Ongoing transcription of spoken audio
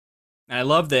And I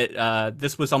love that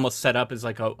this was almost set up as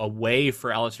like a way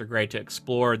for Aleister Gray to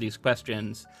explore these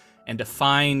questions and to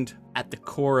find at the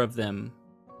core of them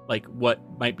like what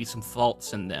might be some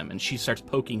faults in them. And she starts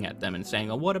poking at them and saying,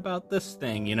 oh, what about this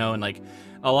thing? And like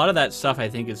a lot of that stuff I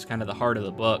think is kind of the heart of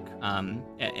the book. And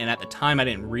at the time I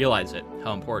didn't realize it,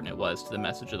 how important it was to the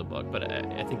message of the book, but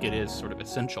I think it is sort of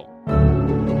essential.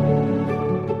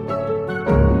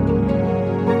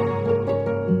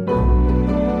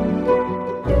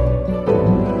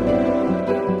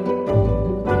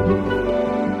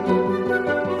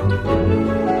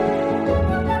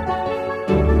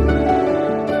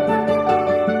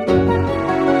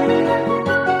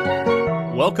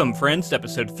 Welcome, friends, to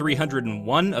episode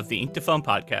 301 of the Ink to Film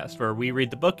podcast, where we read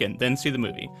the book and then see the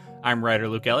movie. I'm writer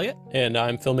Luke Elliott. And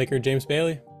I'm filmmaker James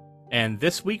Bailey. And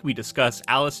this week we discuss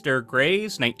Aleister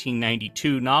Gray's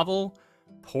 1992 novel,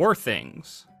 Poor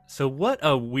Things. So what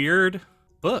a weird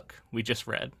book we just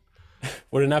read.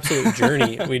 What an absolute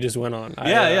journey we just went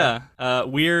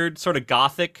on. Weird, sort of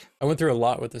gothic. I went through a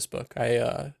lot with this book.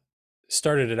 I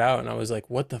started it out and I was like,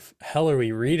 what the hell are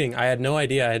we reading? I had no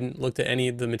idea. I hadn't looked at any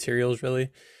of the materials really.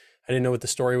 I didn't know what the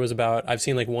story was about. I've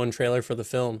seen like one trailer for the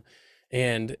film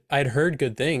and I'd heard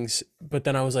good things, but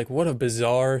then I was like, what a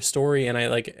bizarre story. And I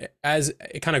like, as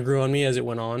it kind of grew on me as it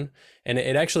went on, and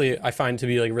it actually, I find to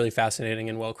be like really fascinating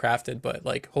and well crafted, but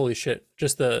like, holy shit,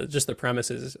 just the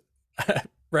premises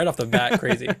right off the bat,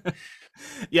 crazy.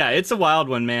 Yeah, it's a wild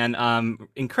one, man.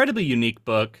 Incredibly unique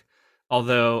book.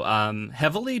 Although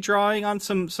heavily drawing on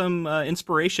some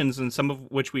inspirations, and some of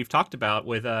which we've talked about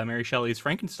with Mary Shelley's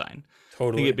Frankenstein.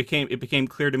 Totally. I think it became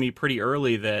clear to me pretty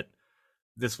early that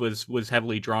this was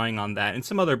heavily drawing on that, and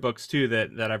some other books too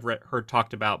that I've heard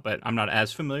talked about, but I'm not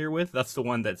as familiar with. That's the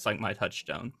one that's like my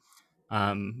touchstone.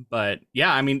 But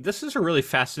yeah, I mean, this is a really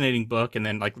fascinating book, and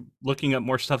then like looking up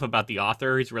more stuff about the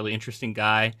author, he's a really interesting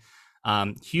guy.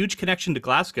 Huge connection to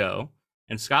Glasgow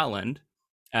and Scotland.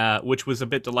 Which was a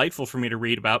bit delightful for me to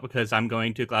read about because I'm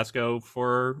going to Glasgow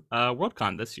for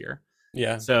Worldcon this year.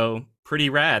 Yeah. So pretty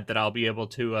rad that I'll be able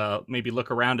to maybe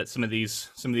look around at some of these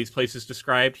places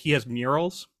described. He has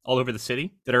murals all over the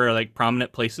city that are like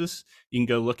prominent places you can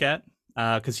go look at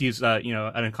because he's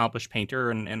an accomplished painter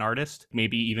and artist,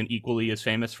 maybe even equally as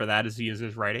famous for that as he is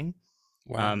his writing.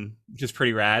 Wow. Which is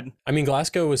pretty rad. I mean,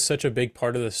 Glasgow was such a big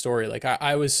part of the story. Like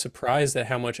I was surprised at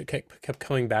how much it kept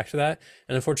coming back to that.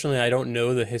 And unfortunately, I don't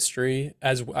know the history,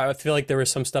 as I feel like there was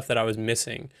some stuff that I was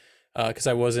missing because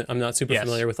I'm not super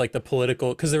familiar with like the political,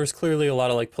 because there was clearly a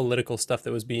lot of like political stuff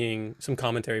that was some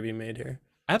commentary being made here.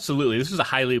 Absolutely. This is a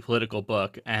highly political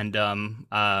book. And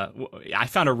I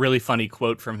found a really funny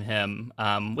quote from him,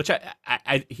 which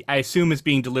I assume is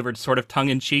being delivered sort of tongue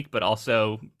in cheek, but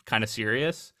also kind of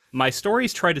serious. My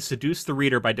stories try to seduce the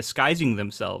reader by disguising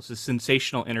themselves as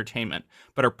sensational entertainment,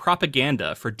 but are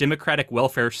propaganda for democratic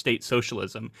welfare state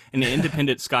socialism and an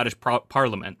independent Scottish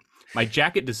parliament. My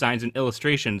jacket designs and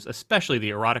illustrations, especially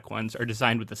the erotic ones, are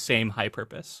designed with the same high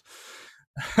purpose.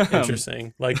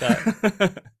 Interesting. Like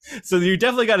that. So you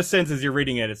definitely got a sense as you're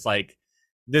reading it, it's like,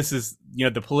 this is,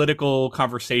 the political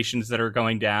conversations that are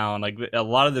going down. Like a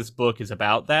lot of this book is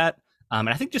about that. And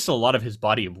I think just a lot of his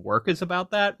body of work is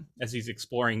about that as he's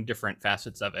exploring different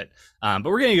facets of it. But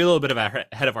we're getting a little bit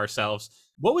ahead of ourselves.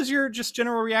 What was your just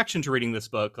general reaction to reading this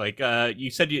book? Like you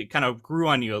said, it kind of grew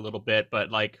on you a little bit, but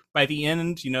like by the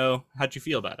end, how'd you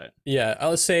feel about it? Yeah, I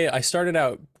would say I started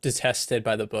out detested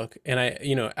by the book. And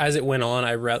as it went on,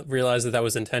 I realized that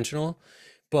was intentional.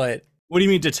 But what do you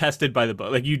mean detested by the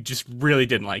book? Like you just really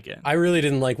didn't like it? I really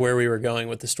didn't like where we were going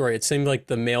with the story. It seemed like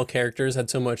the male characters had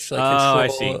so much like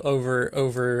control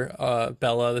over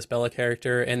Bella, this Bella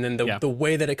character, and then the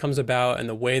way that it comes about and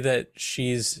the way that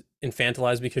she's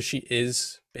infantilized because she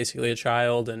is basically a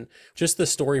child, and just the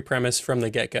story premise from the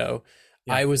get-go.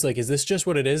 Yeah. I was like, is this just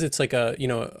what it is? It's like a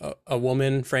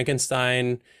woman,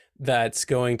 Frankenstein, that's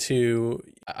going to,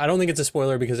 I don't think it's a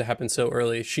spoiler because it happened so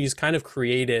early. She's kind of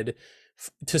created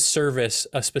to service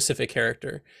a specific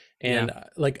character, and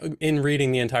like in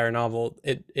reading the entire novel,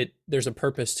 it there's a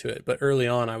purpose to it. But early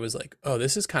on, I was like, oh,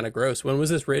 this is kind of gross. When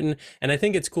was this written? And I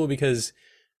think it's cool because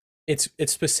it's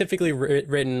specifically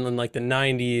written in like the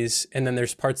 90s, and then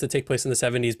there's parts that take place in the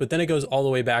 70s, but then it goes all the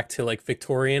way back to like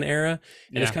Victorian era,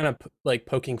 and it's kind of like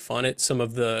poking fun at some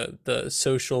of the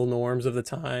social norms of the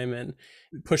time and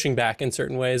pushing back in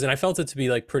certain ways. And I felt it to be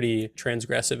like pretty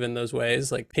transgressive in those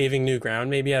ways, like paving new ground,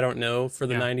 maybe, I don't know, for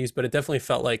the 90s, but it definitely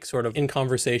felt like sort of in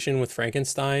conversation with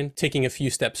Frankenstein, taking a few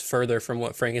steps further from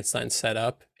what Frankenstein set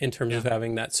up in terms of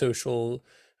having that social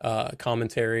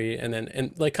commentary,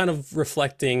 and like kind of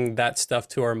reflecting that stuff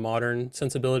to our modern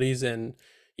sensibilities, and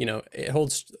it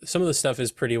holds some of the stuff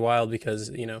is pretty wild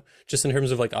because, just in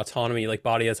terms of like autonomy, like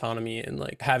body autonomy and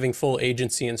like having full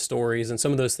agency in stories. And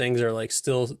some of those things are like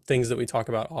still things that we talk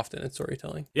about often in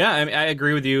storytelling. Yeah, I mean, I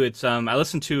agree with you. It's I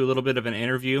listened to a little bit of an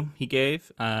interview he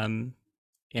gave, and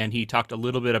he talked a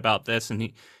little bit about this,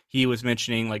 and he was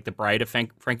mentioning like the Bride of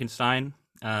Frankenstein,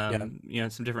 Yeah.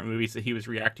 some different movies that he was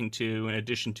reacting to in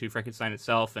addition to Frankenstein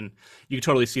itself, and you can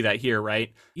totally see that here,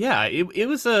 right? Yeah, it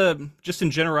was just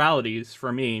in generalities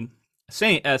for me,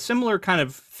 saying a similar kind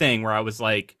of thing where I was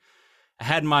like, I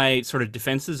had my sort of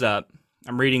defenses up.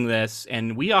 I'm reading this,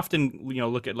 and we often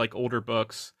look at like older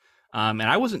books. And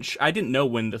I didn't know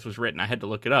when this was written. I had to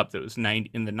look it up. That was in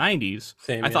the 90s.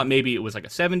 Same. I Yeah. thought maybe it was like a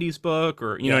 70s book,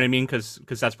 or you know what I mean, because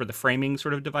that's where the framing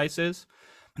sort of device is.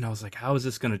 And I was like, how is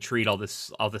this going to treat all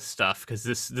this stuff? Because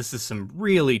this is some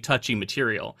really touchy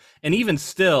material. And even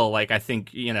still, like I think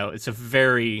it's a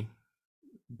very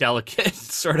delicate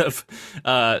sort of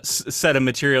set of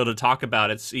material to talk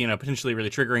about. It's potentially really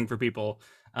triggering for people.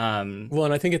 Well,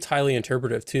 and I think it's highly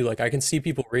interpretive too. Like I can see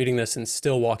people reading this and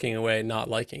still walking away not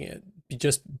liking it,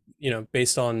 just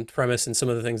based on premise and some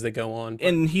of the things that go on.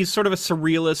 And he's sort of a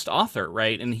surrealist author,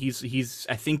 right? And he's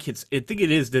I think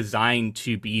it is designed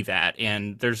to be that.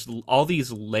 And there's all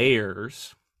these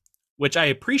layers, which I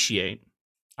appreciate,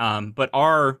 but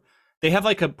they have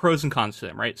like a pros and cons to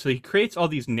them, right? So he creates all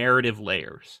these narrative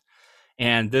layers.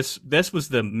 And this was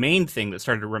the main thing that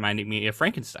started reminding me of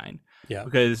Frankenstein. Yeah.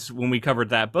 Because when we covered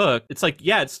that book, it's like,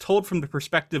 yeah, it's told from the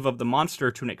perspective of the monster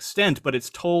to an extent, but it's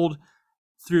told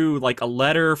through like a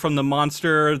letter from the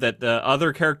monster that the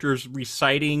other character's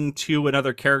reciting to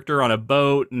another character on a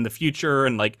boat in the future.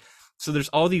 And like, so there's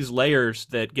all these layers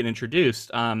that get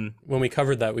introduced. When we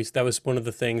covered that, that was one of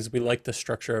the things we liked, the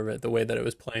structure of it, the way that it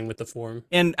was playing with the form.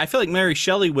 And I feel like Mary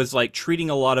Shelley was like treating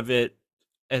a lot of it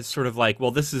as sort of like,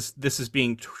 well, this is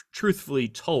being truthfully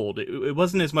told. It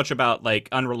wasn't as much about like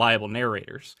unreliable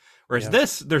narrators.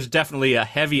 Whereas there's definitely a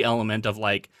heavy element of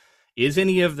like, is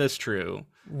any of this true?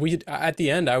 At the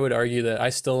end, I would argue that I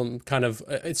still am kind of,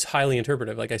 it's highly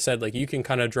interpretive. Like I said, like you can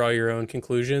kind of draw your own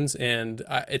conclusions, and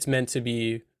it's meant to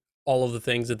be all of the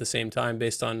things at the same time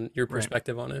based on your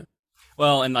perspective on it.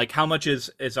 Well, and like how much is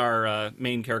our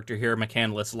main character here,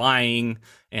 McCandless, lying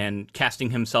and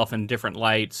casting himself in different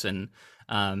lights, and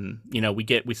we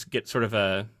get sort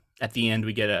of at the end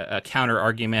we get a counter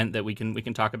argument that we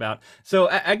can talk about. So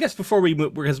I guess before we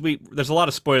move, because there's a lot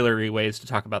of spoilery ways to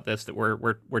talk about this that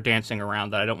we're dancing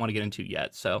around that I don't want to get into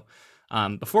yet. So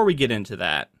before we get into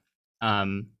that,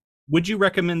 would you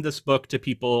recommend this book to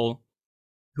people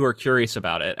who are curious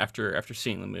about it after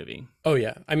seeing the movie? Oh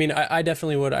yeah, I mean, I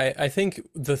definitely would. I think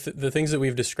the things that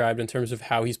we've described in terms of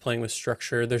how he's playing with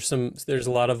structure, there's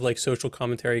a lot of like social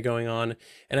commentary going on,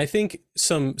 and I think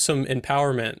some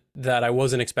empowerment that I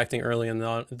wasn't expecting early in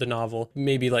the novel,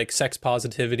 maybe like sex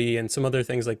positivity and some other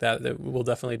things like that we'll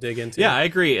definitely dig into. Yeah, I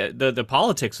agree. The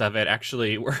politics of it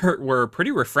actually were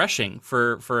pretty refreshing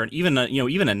for even a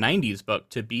 90s book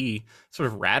to be sort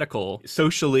of radical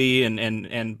socially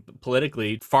and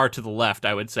politically, far to the left,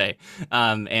 I would say,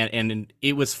 and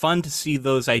it was fun to see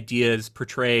those ideas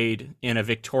portrayed in a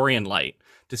Victorian light,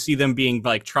 to see them being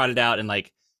like trotted out, and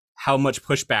like how much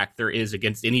pushback there is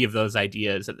against any of those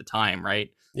ideas at the time, right?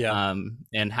 Yeah.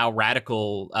 And how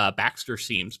radical Baxter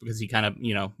seems, because he kind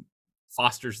of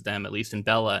fosters them, at least in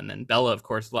Bella, and then Bella of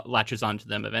course latches onto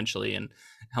them eventually, and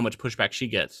how much pushback she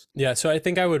gets. Yeah, so I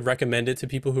think I would recommend it to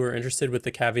people who are interested, with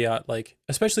the caveat, like,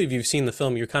 especially if you've seen the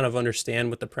film, you kind of understand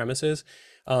what the premise is.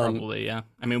 Probably, yeah.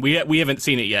 I mean, we haven't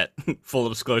seen it yet. Full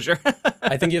disclosure.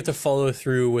 I think you have to follow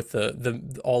through with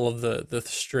the all of the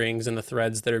strings and the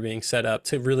threads that are being set up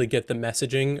to really get the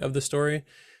messaging of the story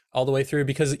all the way through.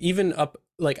 Because even up,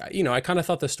 like, I kind of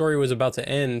thought the story was about to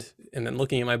end, and then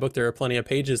looking at my book, there are plenty of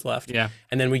pages left. Yeah.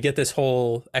 And then we get this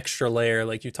whole extra layer,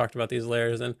 like you talked about these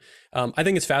layers, and I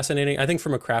think it's fascinating. I think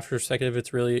from a craft perspective,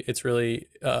 it's really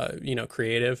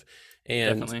creative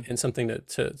and something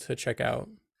to check out.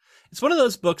 It's one of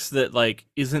those books that like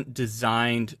isn't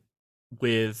designed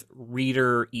with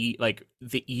like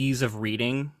the ease of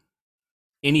reading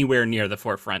anywhere near the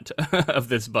forefront of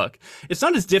this book. It's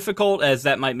not as difficult as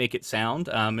that might make it sound.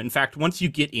 In fact, once you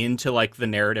get into like the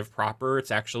narrative proper, it's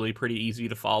actually pretty easy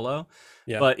to follow.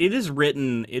 Yeah. But it is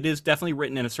definitely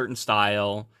written in a certain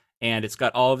style, and it's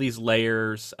got all of these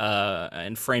layers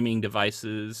and framing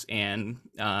devices and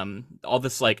all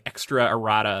this like extra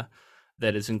errata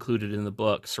that is included in the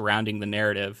book surrounding the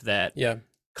narrative that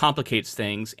complicates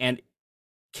things and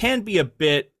can be a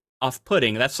bit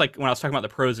off-putting. That's like when I was talking about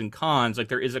the pros and cons, like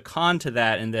there is a con to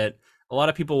that, in that a lot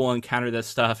of people will encounter this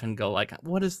stuff and go like,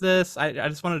 what is this? I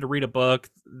just wanted to read a book.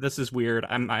 This is weird.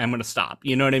 I'm going to stop.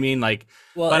 You know what I mean? Like,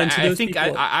 Well, but and to I those think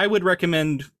people, I would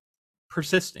recommend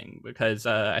persisting, because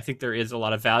I think there is a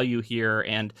lot of value here.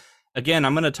 And again,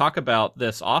 I'm going to talk about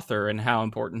this author and how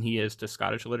important he is to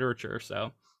Scottish literature.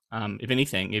 So if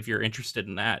anything, if you're interested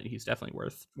in that, he's definitely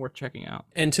worth checking out.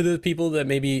 and to the people that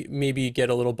maybe get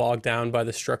a little bogged down by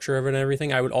the structure of it and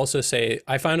everything, I would also say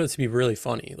I found it to be really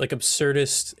funny. Like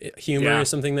absurdist humor Yeah. is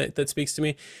something that speaks to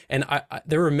me. And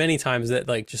there were many times that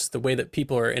like just the way that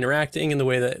people are interacting and the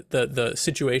way that the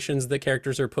situations that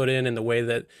characters are put in and the way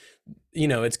that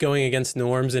it's going against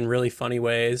norms in really funny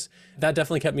ways. That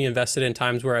definitely kept me invested in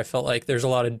times where I felt like there's a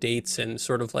lot of dates and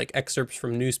sort of like excerpts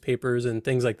from newspapers and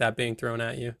things like that being thrown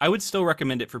at you. I would still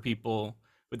recommend it for people,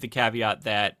 with the caveat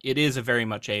that it is a very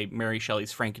much a Mary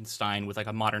Shelley's Frankenstein with like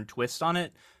a modern twist on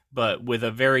it, but with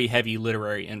a very heavy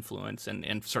literary influence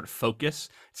and sort of focus.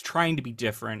 It's trying to be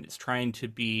different. It's trying to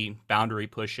be boundary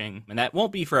pushing, and that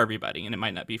won't be for everybody, and it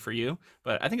might not be for you,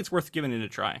 but I think it's worth giving it a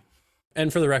try.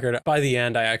 And for the record, by the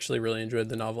end, I actually really enjoyed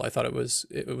the novel. I thought it was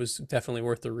definitely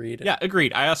worth the read. Yeah,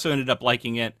 agreed. I also ended up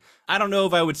liking it. I don't know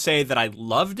if I would say that I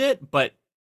loved it, but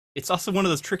it's also one of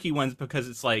those tricky ones, because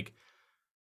it's like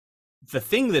the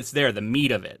thing that's there, the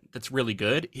meat of it, that's really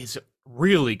good, is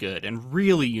really good and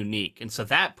really unique. And so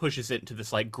that pushes it into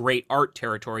this like great art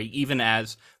territory, even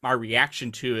as my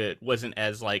reaction to it wasn't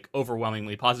as like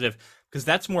overwhelmingly positive, because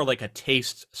that's more like a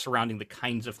taste surrounding the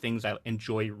kinds of things I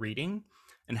enjoy reading,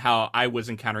 and how I was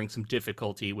encountering some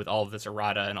difficulty with all of this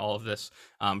errata and all of this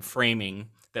framing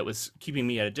that was keeping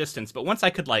me at a distance. But once I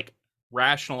could like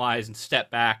rationalize and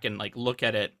step back and like look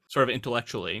at it sort of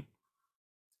intellectually,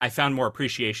 I found more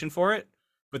appreciation for it.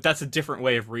 But that's a different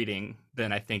way of reading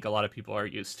than I think a lot of people are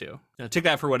used to. Take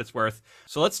that for what it's worth.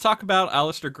 So let's talk about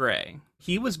Aleister Gray.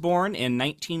 He was born in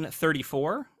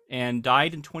 1934 and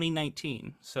died in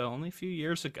 2019, so only a few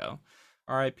years ago.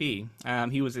 R.I.P.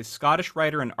 He was a Scottish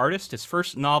writer and artist. His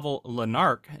first novel,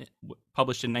 Lanark,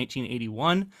 published in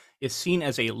 1981, is seen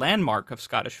as a landmark of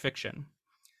Scottish fiction.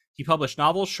 He published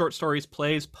novels, short stories,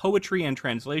 plays, poetry, and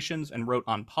translations, and wrote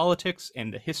on politics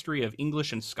and the history of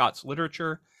English and Scots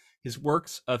literature. His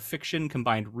works of fiction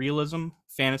combined realism,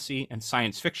 fantasy, and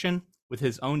science fiction, with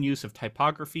his own use of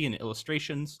typography and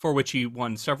illustrations, for which he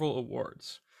won several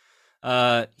awards.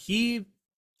 He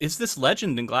is this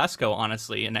legend in Glasgow,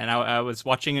 honestly. And I was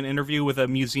watching an interview with a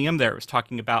museum there. It was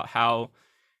talking about how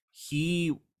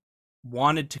he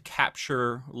wanted to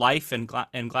capture life in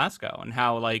Glasgow, and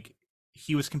how like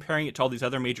he was comparing it to all these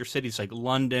other major cities like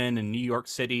London and New York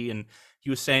City. And he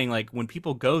was saying like when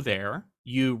people go there,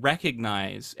 you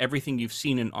recognize everything you've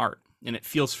seen in art and it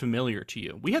feels familiar to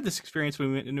you. We had this experience when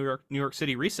we went to New York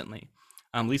City recently.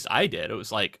 At least I did. It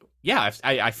was like, yeah,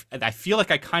 I feel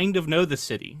like I kind of know the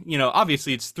city.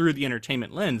 Obviously it's through the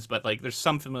entertainment lens, but like there's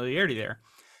some familiarity there.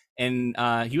 And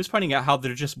he was pointing out how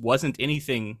there just wasn't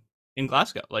anything in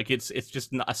Glasgow. Like it's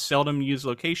just a seldom used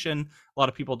location. A lot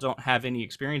of people don't have any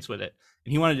experience with it,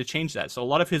 and he wanted to change that. So a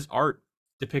lot of his art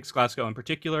depicts Glasgow in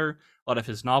particular. A lot of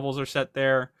his novels are set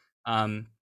there, and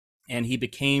he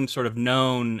became sort of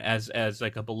known as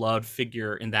like a beloved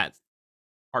figure in that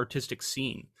artistic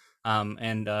scene.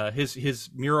 And his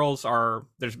murals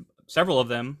there's several of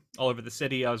them all over the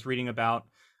city. I was reading about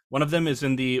one of them is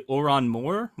in the Oran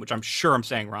Moor, which I'm sure I'm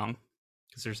saying wrong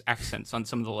because there's accents on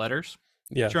some of the letters.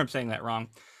 Yeah. I'm sure I'm saying that wrong.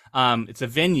 It's a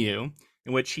venue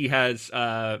in which he has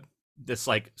this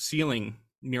like ceiling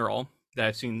mural that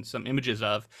I've seen some images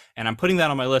of, and I'm putting that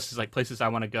on my list as like places I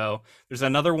want to go. There's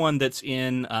another one that's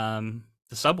in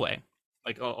the subway,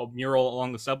 like a mural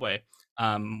along the subway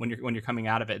when you're coming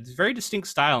out of it. It's a very distinct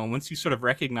style, and once you sort of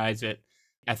recognize it,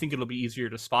 I think it'll be easier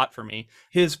to spot for me.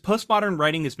 His postmodern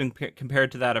writing has been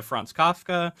compared to that of Franz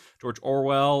Kafka, George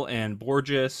Orwell, and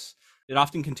Borges. It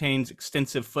often contains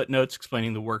extensive footnotes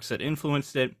explaining the works that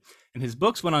influenced it, and his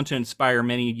books went on to inspire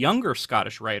many younger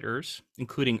Scottish writers,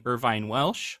 including Irvine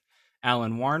Welsh,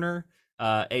 Alan Warner,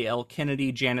 A.L.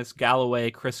 Kennedy, Janice Galloway,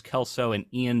 Chris Kelso, and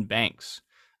Ian Banks.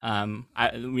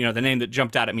 The name that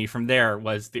jumped out at me from there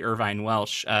was the Irvine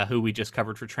Welsh, who we just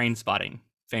covered for Trainspotting,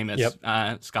 famous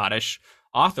Scottish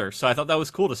author. So I thought that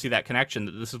was cool to see that connection,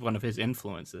 that this is one of his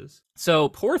influences. So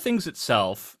Poor Things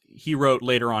itself, he wrote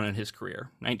later on in his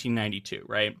career, 1992,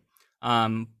 right?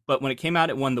 But when it came out,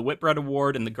 it won the Whitbread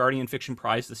Award and the Guardian Fiction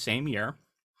Prize the same year.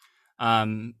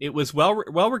 It was well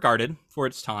regarded for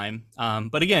its time,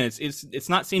 but again, it's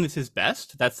not seen as his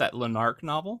best. That's that Lanark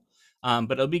novel.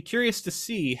 But I'll be curious to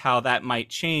see how that might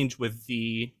change with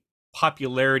the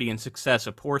popularity and success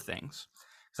of Poor Things.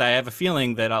 Because I have a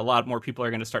feeling that a lot more people are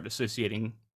going to start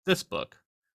associating this book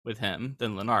with him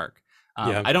than Lanark.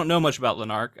 Yeah. I don't know much about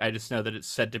Lanark. I just know that it's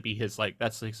said to be his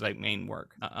that's his main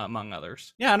work, among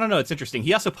others. Yeah, I don't know. It's interesting.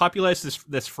 He also popularized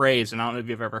this phrase, and I don't know if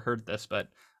you've ever heard this, but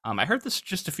I heard this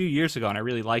just a few years ago, and I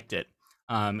really liked it.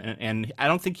 And I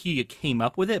don't think he came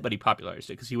up with it, but he popularized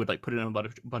it because he would put it in a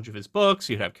bunch of his books.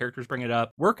 He'd have characters bring it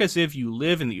up. Work as if you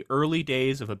live in the early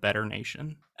days of a better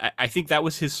nation. I think that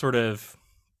was his sort of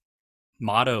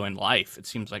motto in life. It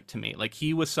seems like to me,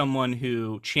 he was someone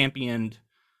who championed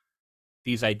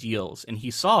these ideals, and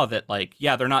he saw that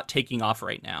yeah, they're not taking off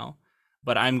right now,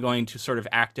 but I'm going to sort of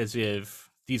act as if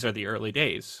these are the early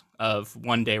days of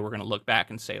one day we're going to look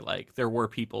back and say there were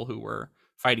people who were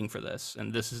fighting for this,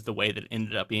 and this is the way that it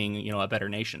ended up being a better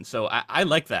nation. So I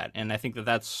like that, and I think that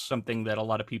that's something that a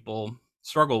lot of people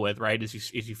struggle with, right?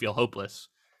 Is you feel hopeless,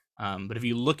 but if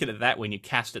you look at it that way and you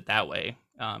cast it that way,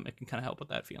 it can kind of help with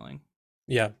that feeling.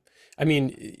 Yeah. I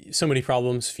mean, so many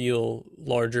problems feel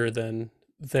larger than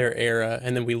their era,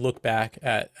 and then we look back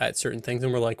at certain things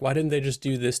and we're like, why didn't they just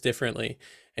do this differently?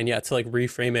 And yeah, to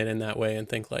reframe it in that way and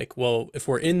think well, if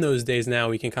we're in those days now,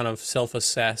 we can kind of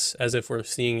self-assess as if we're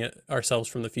seeing it ourselves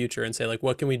from the future and say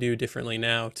what can we do differently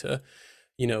now to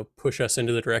push us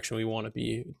into the direction we want to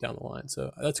be down the line.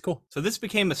 So that's cool. So this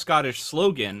became a Scottish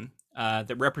slogan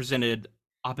that represented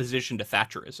opposition to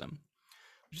Thatcherism,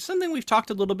 which is something we've talked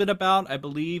a little bit about, I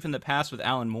believe, in the past with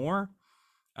Alan Moore.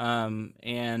 And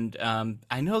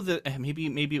I know that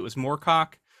maybe it was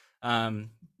Moorcock.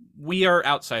 We are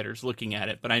outsiders looking at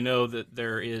it, but I know that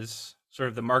there is sort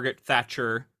of the Margaret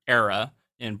Thatcher era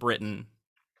in Britain,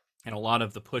 and a lot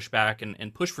of the pushback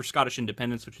and push for Scottish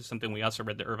independence, which is something we also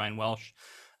read the Irvine Welsh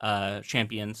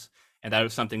champions, and that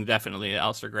was something definitely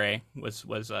Alistair Gray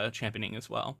was championing as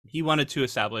well. He wanted to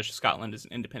establish Scotland as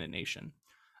an independent nation.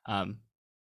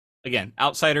 Again,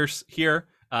 outsiders here.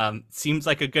 Seems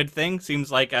like a good thing. Seems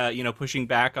like pushing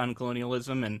back on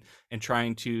colonialism and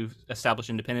trying to establish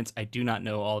independence. I do not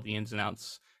know all the ins and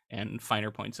outs and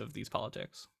finer points of these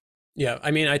politics. Yeah,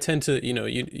 I mean, I tend to,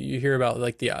 you hear about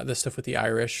the stuff with the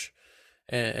Irish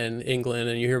and England,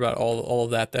 and you hear about all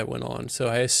of that went on. So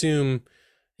I assume,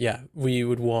 yeah, we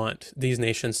would want these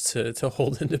nations to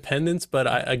hold independence, but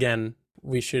again,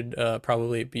 we should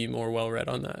probably be more well-read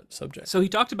on that subject. So he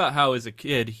talked about how as a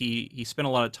kid he spent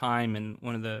a lot of time in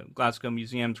one of the Glasgow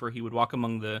museums where he would walk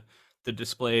among the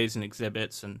displays and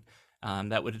exhibits, and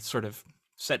that would sort of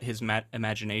set his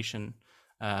imagination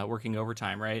working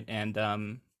overtime, right?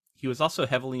 And he was also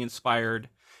heavily inspired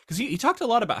because he talked a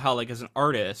lot about how as an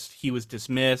artist he was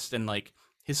dismissed, and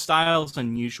his style is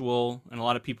unusual, and a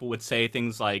lot of people would say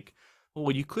things like,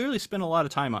 well, you clearly spent a lot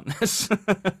of time on this.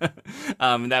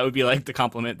 That would be the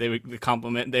compliment they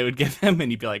would give him,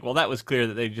 and he'd be like, well, that was clear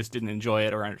that they just didn't enjoy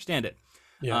it or understand it.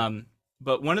 Yeah.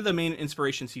 But one of the main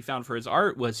inspirations he found for his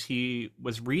art was he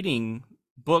was reading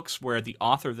books where the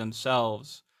author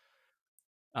themselves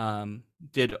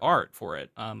did art for it.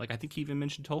 I think he even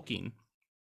mentioned Tolkien.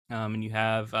 And you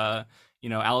have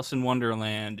Alice in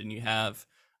Wonderland, and you have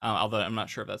although I'm not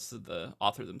sure if that's the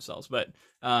author themselves, but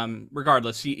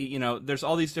regardless, there's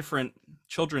all these different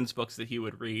children's books that he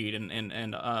would read,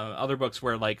 and other books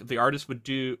where the artist would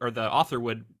do, or the author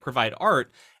would provide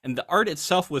art, and the art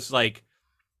itself was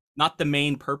not the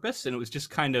main purpose, and it was just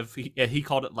kind of he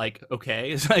called it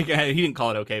okay. It's he didn't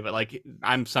call it okay, but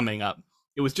I'm summing up,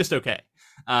 it was just okay.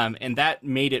 And that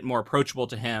made it more approachable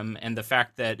to him, and the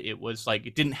fact that it was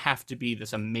it didn't have to be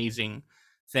this amazing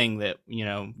thing that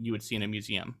you would see in a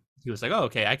museum. He was like, oh,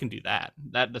 okay, I can do that.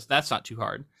 That's not too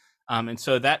hard. And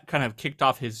so that kind of kicked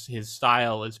off his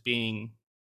style as being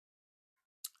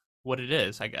what it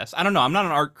is, I guess. I don't know. I'm not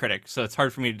an art critic, so it's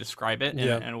hard for me to describe it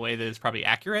in a way that is probably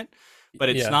accurate. But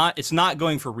it's not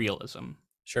going for realism.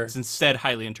 Sure. It's instead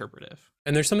highly interpretive.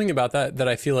 And there's something about that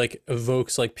I feel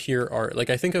evokes pure art.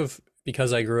 I think of,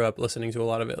 because I grew up listening to a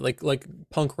lot of it, like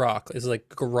punk rock is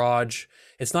garage.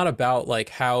 It's not about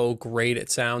how great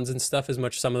it sounds and stuff as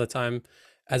much some of the time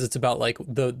as it's about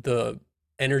the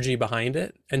energy behind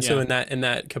it. And so in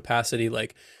that capacity,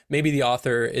 maybe the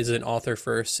author is an author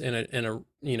first and a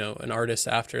an artist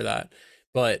after that,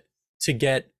 but to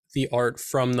get the art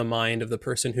from the mind of the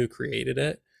person who created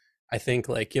it, I think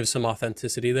gives some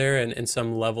authenticity there, and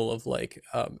some level of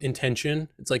intention.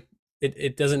 It's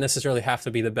it doesn't necessarily have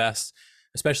to be the best,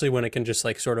 especially when it can just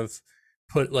sort of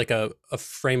put a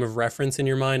frame of reference in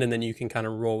your mind, and then you can kind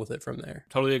of roll with it from there.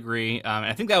 Totally agree.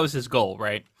 I think that was his goal,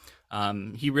 right?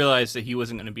 He realized that he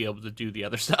wasn't going to be able to do the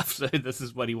other stuff, so this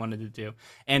is what he wanted to do.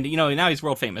 And now he's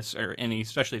world famous, and he's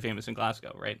especially famous in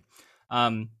Glasgow, right?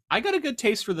 I got a good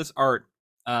taste for this art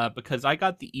because I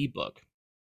got the ebook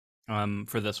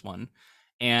for this one,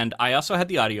 and I also had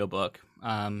the audiobook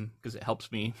because it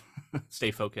helps me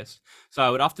stay focused. So I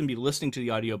would often be listening to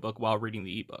the audiobook while reading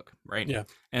the ebook, right? Yeah.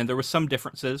 And there was some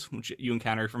differences which you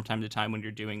encounter from time to time when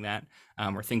you're doing that,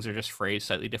 where things are just phrased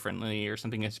slightly differently or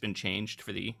something has been changed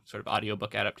for the sort of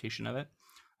audiobook adaptation of it.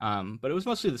 But it was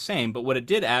mostly the same. But what it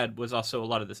did add was also a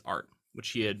lot of this art, which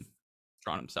he had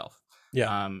drawn himself.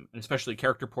 Yeah. And especially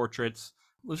character portraits.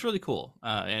 It was really cool.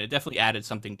 And it definitely added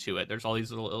something to it. There's all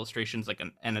these little illustrations, like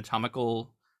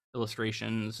anatomical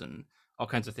illustrations and all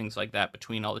kinds of things like that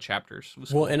between all the chapters. It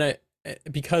was Well, cool. and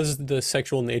because the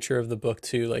sexual nature of the book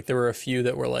too, like there were a few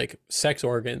that were like sex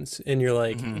organs, and you're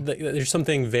like, there's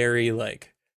something very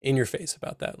like in your face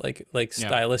about that, like Yeah.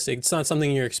 stylistic. It's not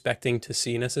something you're expecting to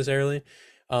see necessarily.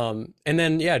 And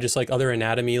then yeah, just like other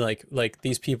anatomy, like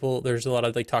these people, there's a lot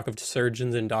of like talk of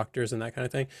surgeons and doctors and that kind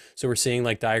of thing. So we're seeing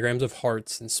like diagrams of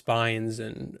hearts and spines,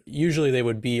 and usually they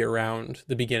would be around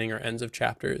the beginning or ends of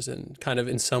chapters and kind of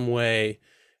in some way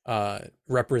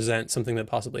represent something that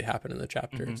possibly happened in the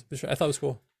chapters, which I thought was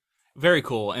cool. Very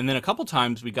cool. And then a couple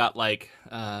times we got like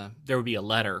there would be a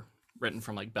letter written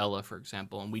from like Bella, for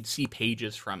example, and we'd see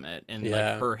pages from it and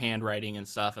like her handwriting and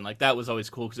stuff, and like that was always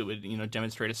cool because it would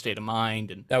demonstrate a state of mind,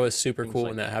 and that was super cool like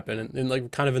when that happened. And like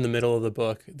kind of in the middle of the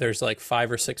book, there's like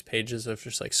 5 or 6 pages of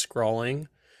just like scrawling.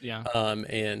 Yeah.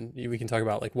 And we can talk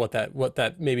about like what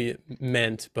that maybe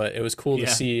meant, but it was cool to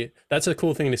see. That's a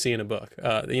cool thing to see in a book,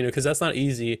 because that's not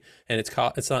easy, and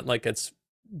it's not like it's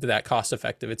that cost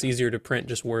effective. It's easier to print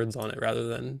just words on it rather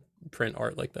than print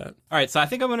art like that. All right, so I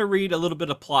think I'm going to read a little bit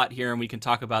of plot here, and we can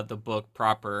talk about the book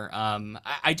proper.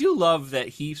 I do love that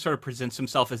he sort of presents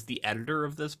himself as the editor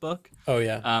of this book. Oh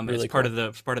yeah, really part of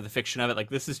the fiction of it. Like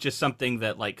this is just something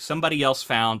that like somebody else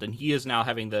found, and he is now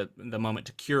having the moment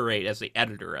to curate as the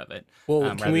editor of it,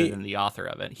 rather than the author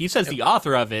of it. He says the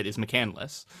author of it is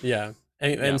McCandless. Yeah.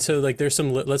 And so like there's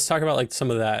some, let's talk about like some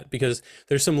of that, because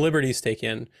there's some liberties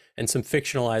taken and some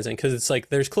fictionalizing, because it's like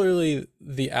there's clearly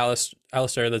the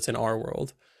Alistair that's in our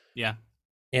world. Yeah.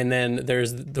 And then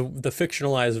there's the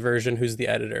fictionalized version who's the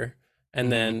editor.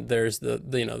 And then there's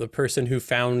the person who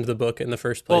found the book in the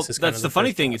first place. Well, that's the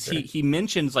funny thing is he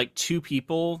mentions like 2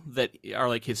 people that are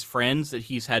like his friends that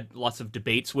he's had lots of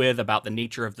debates with about the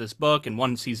nature of this book, and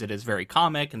one sees it as very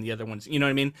comic and the other one's, you know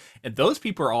what I mean? And those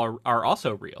people are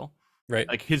also real. Right.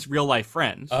 Like his real life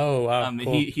friends. Oh, wow.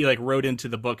 Cool. He like wrote into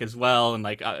the book as well, and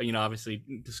like obviously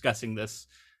discussing this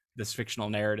fictional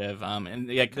narrative. And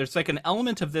like there's like an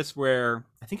element of this where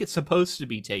I think it's supposed to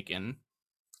be taken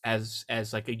as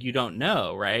like a you don't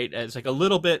know, right? As like a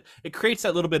little bit, it creates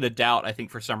that little bit of doubt, I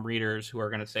think, for some readers who are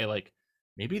going to say like,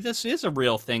 maybe this is a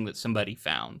real thing that somebody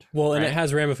found. Well, and it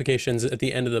has ramifications at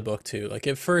the end of the book too. Like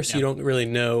at first you don't really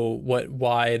know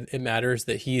why it matters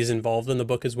that he's involved in the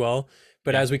book as well.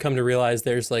 But as we come to realize,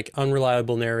 there's like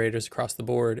unreliable narrators across the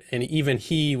board, and even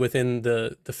he within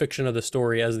the fiction of the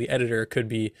story as the editor could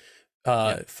be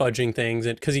fudging things,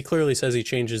 and because he clearly says he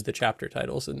changes the chapter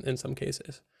titles in some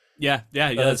cases. Yeah.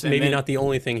 That's maybe not the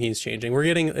only thing he's changing.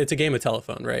 It's a game of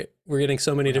telephone, right? We're getting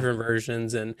so many different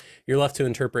versions, and you're left to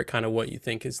interpret kind of what you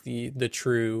think is the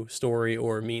true story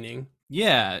or meaning.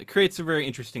 Yeah, it creates a very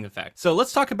interesting effect. So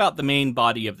let's talk about the main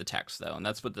body of the text, though, and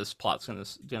that's what this plot's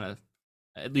gonna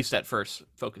at least at first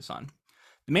focus on.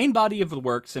 The main body of the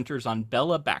work centers on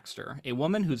Bella Baxter, a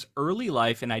woman whose early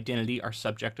life and identity are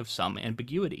subject of some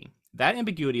ambiguity. That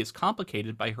ambiguity is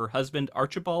complicated by her husband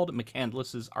Archibald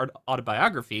McCandless's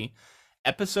autobiography,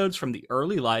 Episodes from the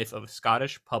Early Life of a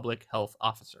Scottish Public Health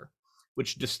Officer,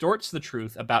 which distorts the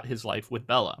truth about his life with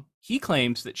Bella. He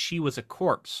claims that she was a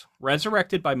corpse,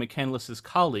 resurrected by McCandless's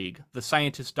colleague, the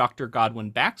scientist Dr. Godwin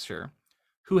Baxter,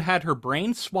 who had her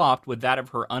brain swapped with that of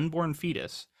her unborn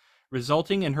fetus,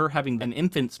 resulting in her having an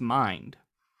infant's mind.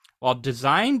 While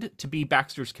designed to be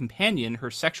Baxter's companion,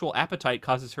 her sexual appetite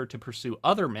causes her to pursue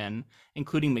other men,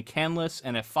 including McCandless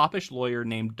and a foppish lawyer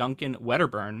named Duncan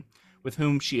Wedderburn, with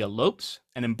whom she elopes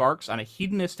and embarks on a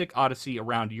hedonistic odyssey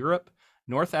around Europe,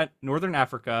 Northern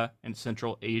Africa, and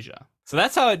Central Asia. So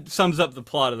that's how it sums up the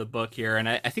plot of the book here, and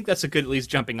I think that's a good at least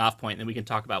jumping off point, and then we can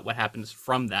talk about what happens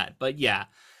from that. But yeah,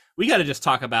 we got to just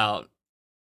talk about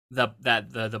the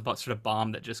sort of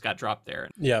bomb that just got dropped there.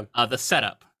 Yeah. The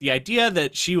setup, the idea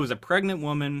that she was a pregnant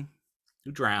woman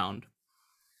who drowned,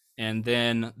 and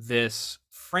then this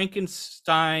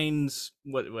Frankenstein's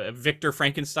Victor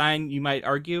Frankenstein, you might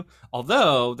argue.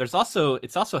 Although it's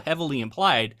also heavily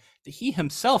implied that he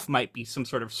himself might be some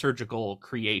sort of surgical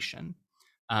creation.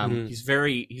 He's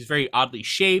very oddly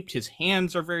shaped. His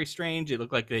hands are very strange. They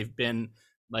look like they've been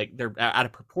like they're out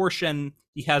of proportion.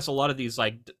 He has a lot of these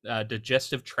like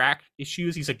digestive tract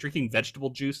issues. He's like drinking vegetable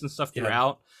juice and stuff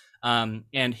throughout.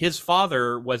 And his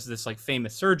father was this like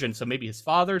famous surgeon, so maybe his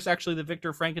father's actually the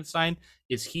Victor Frankenstein.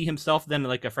 Is he himself then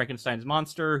like a Frankenstein's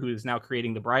monster who is now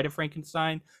creating the Bride of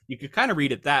Frankenstein? You could kind of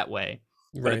read it that way,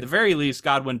 but at Right. the very least,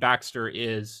 Godwin Baxter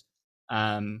is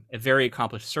a very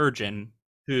accomplished surgeon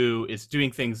who is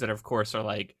doing things that, of course, are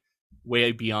like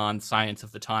way beyond science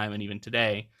of the time and even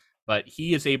today. But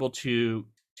he is able to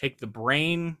take the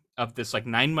brain of this like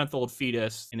 9-month-old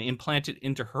fetus and implant it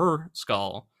into her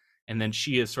skull, and then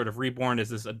she is sort of reborn as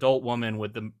this adult woman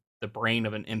with the brain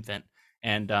of an infant.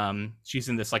 And she's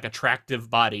in this like attractive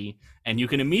body, and you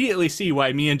can immediately see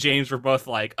why me and James were both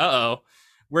like, "Uh-oh,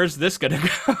 where's this gonna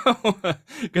go?"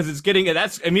 Because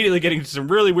that's immediately getting to some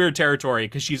really weird territory.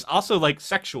 Because she's also like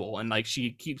sexual, and like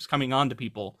she keeps coming on to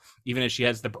people, even as she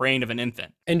has the brain of an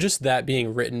infant. And just that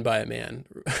being written by a man,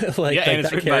 like, Yeah, and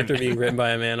it's that character being written by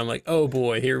a man, I'm like, oh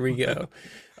boy, here we go.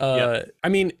 I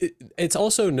mean, it's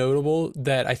also notable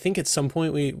that I think at some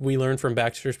point we learned from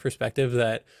Baxter's perspective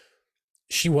that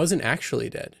she wasn't actually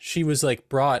dead. She was like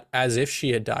brought as if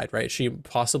she had died, right? She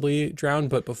possibly drowned,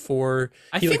 but before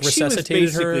he like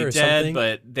resuscitated her or dead, something.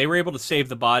 but they were able to save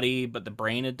the body, but the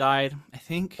brain had died, I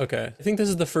think. Okay. I think this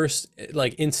is the first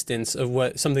like instance of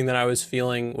what something that I was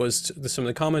feeling was some of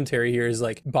the commentary here is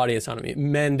like body autonomy,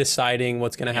 men deciding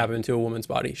what's going to happen to a woman's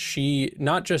body. She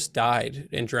not just died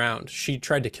and drowned, she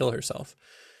tried to kill herself.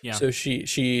 Yeah. So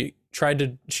she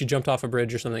jumped off a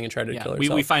bridge or something and tried to kill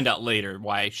herself. We find out later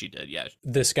why she did. Yeah.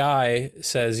 This guy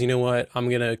says, you know what, I'm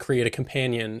going to create a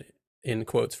companion in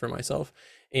quotes for myself.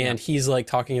 And he's like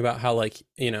talking about how like,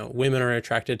 you know, women are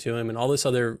attracted to him and all this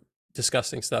other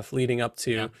disgusting stuff leading up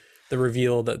to the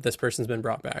reveal that this person's been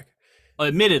brought back. Well,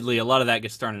 admittedly, a lot of that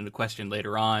gets thrown into question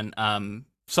later on.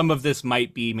 Some of this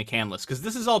might be McCandless, because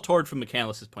this is all told from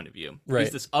McCandless's point of view. Right.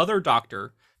 He's this other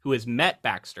doctor who has met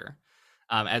Baxter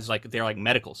as like they're like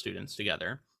medical students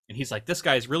together. And he's like, this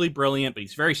guy's really brilliant, but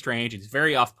he's very strange. He's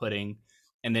very off-putting.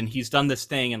 And then he's done this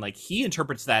thing, and like he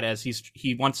interprets that as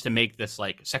he wants to make this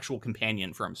like sexual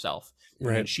companion for himself.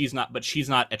 Right. And she's not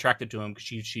attracted to him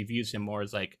because she views him more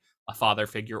as like a father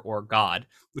figure or God,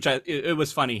 which it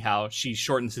was funny how she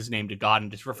shortens his name to God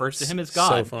and just refers to him as God.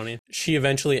 So funny. She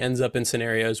eventually ends up in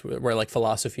scenarios where like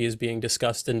philosophy is being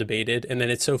discussed and debated. And then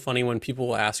it's so funny when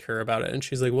people ask her about it and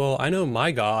she's like, well, I know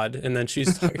my God. And then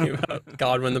she's talking about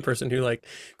God when the person who like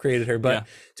created her. But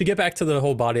to get back to the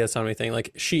whole body autonomy thing,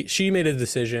 like she made a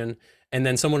decision and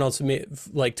then someone else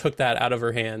took that out of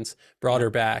her hands, brought her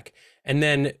back, and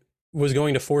then was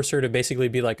going to force her to basically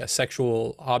be like a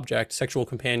sexual object, sexual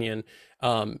companion.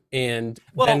 And then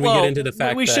we get into the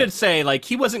fact we should say like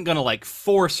he wasn't going to like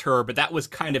force her, but that was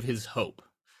kind of his hope.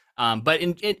 But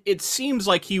it seems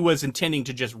like he was intending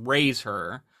to just raise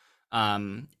her.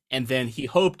 And then he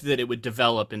hoped that it would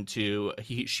develop into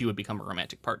she would become a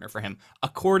romantic partner for him,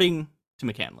 according to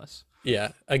McCandless.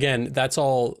 Yeah. Again, that's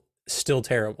all still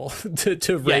terrible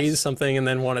to raise something and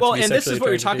then want it to be and this is what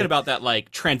you're talking about, that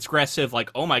like transgressive, like,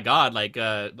 oh my God,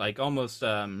 like almost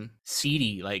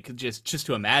seedy, like just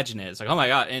to imagine it. It's like, oh my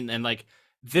God. And like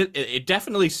it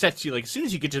definitely sets you, like, as soon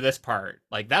as you get to this part,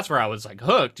 like that's where I was like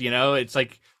hooked, you know. It's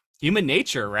like human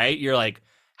nature, right? You're like,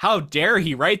 how dare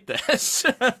he write this?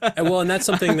 Well, and that's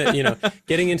something that, you know,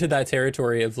 getting into that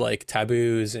territory of like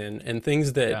taboos and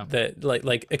things that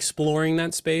like exploring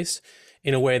that space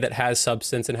in a way that has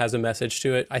substance and has a message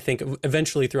to it. I think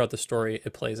eventually throughout the story,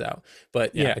 it plays out.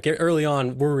 But early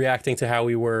on, we're reacting to how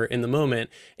we were in the moment.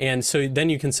 And so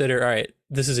then you consider, all right,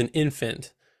 this is an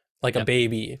infant, like a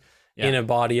baby in a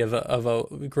body of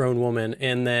a grown woman.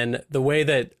 And then the way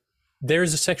that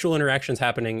there's sexual interactions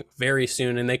happening very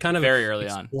soon. And they kind of very early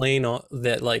explain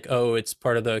that like, oh, it's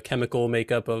part of the chemical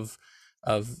makeup of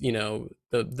you know,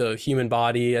 the human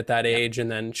body at that age.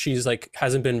 And then she's like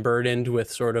hasn't been burdened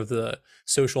with sort of the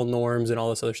social norms and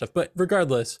all this other stuff. But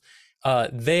regardless,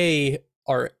 they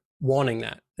are wanting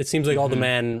that. It seems like all the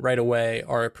men right away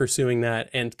are pursuing that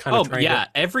and kind of trying to...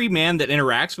 Every man that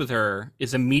interacts with her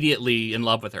is immediately in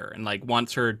love with her and like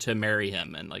wants her to marry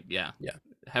him, and like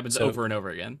happens over and over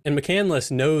again. And McCandless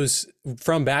knows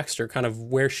from Baxter kind of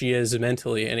where she is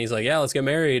mentally, and he's like, yeah, let's get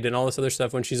married and all this other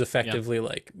stuff, when she's effectively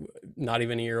like not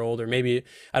even a year old, or maybe,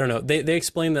 I don't know. They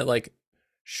explain that like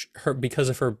her, because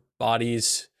of her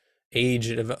body's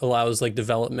age, it allows like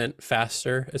development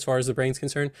faster as far as the brain's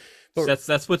concerned. But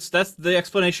that's the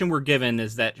explanation we're given,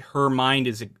 is that her mind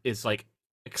is like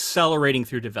accelerating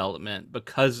through development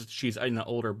because she's in an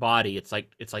older body. It's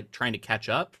like trying to catch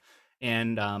up.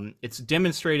 and it's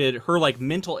demonstrated, her like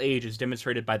mental age is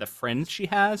demonstrated by the friends she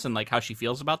has and like how she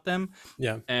feels about them.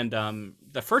 Yeah. And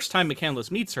the first time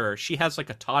McCandless meets her, she has like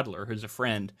a toddler who's a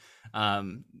friend.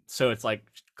 So it's like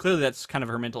clearly that's kind of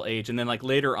her mental age. And then like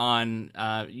later on,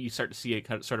 you start to see it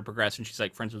kind of sort of progress, and she's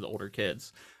like friends with older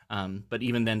kids. But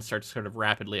even then starts sort of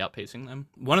rapidly outpacing them.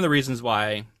 One of the reasons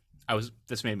why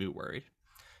this made me worried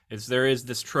is there is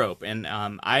this trope, and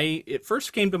it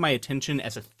first came to my attention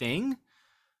as a thing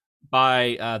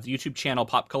by the YouTube channel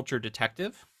Pop Culture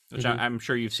Detective, which I'm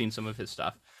sure you've seen some of his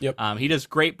stuff. Yep. He does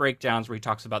great breakdowns where he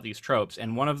talks about these tropes,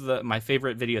 and one of my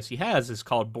favorite videos he has is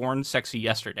called Born Sexy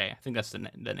Yesterday. I think that's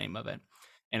the name of it.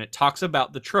 And it talks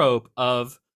about the trope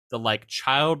of the like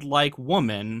childlike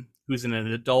woman who's in an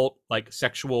adult like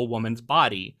sexual woman's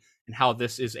body, and how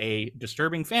this is a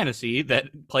disturbing fantasy that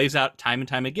plays out time and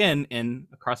time again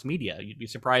across media. You'd be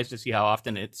surprised to see how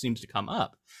often it seems to come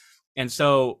up. And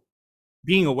so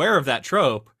being aware of that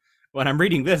trope, when I'm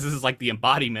reading this is like the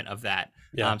embodiment of that.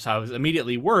 Yeah. So I was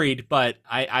immediately worried, but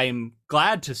I'm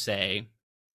glad to say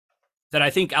that I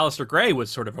think Aleister Gray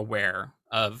was sort of aware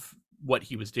of what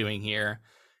he was doing here.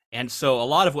 And so a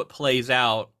lot of what plays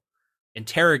out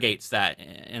interrogates that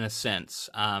in a sense.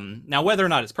 Now, whether or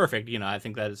not it's perfect, I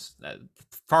think that is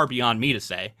far beyond me to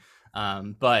say.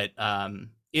 But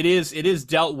it is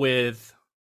dealt with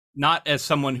not as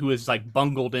someone who is like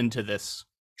bungled into this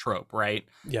trope, right?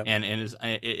 Yeah. And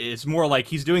it's more like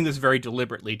he's doing this very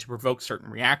deliberately to provoke certain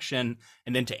reaction,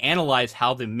 and then to analyze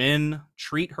how the men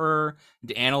treat her, and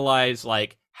to analyze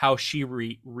like how she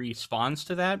responds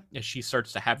to that as she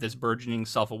starts to have this burgeoning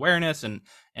self-awareness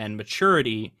and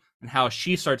maturity, and how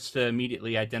she starts to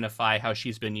immediately identify how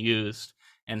she's been used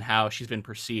and how she's been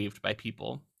perceived by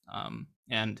people,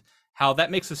 and how that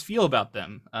makes us feel about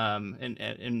them,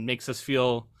 and makes us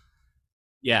feel.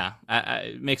 Yeah,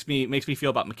 it makes me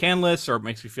feel about McCandless, or it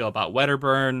makes me feel about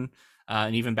Wedderburn,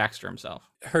 and even Baxter himself.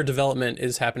 Her development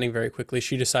is happening very quickly.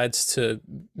 She decides to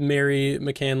marry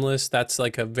McCandless. That's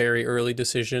like a very early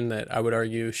decision that I would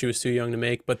argue she was too young to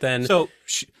make. But then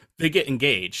they get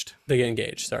engaged.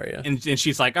 Sorry, yeah. And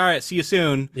she's like, all right, see you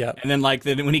soon. Yeah. And then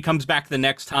when he comes back the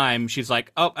next time, she's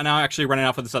like, oh, and I'm actually running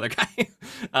off with this other guy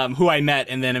who I met.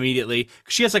 And then immediately,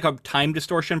 she has like a time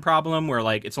distortion problem where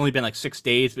like it's only been like 6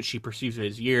 days, but she perceives it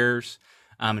as years.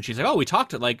 And she's like, oh, we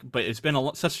talked but it's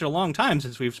been such a long time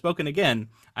since we've spoken again.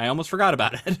 I almost forgot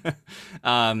about it.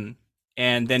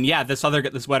 And then,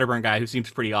 this Wedderburn guy who seems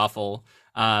pretty awful,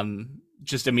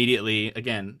 just immediately,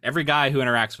 again, every guy who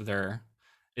interacts with her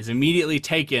is immediately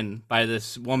taken by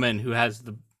this woman who has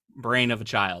the brain of a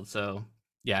child. So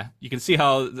yeah, you can see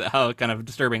how kind of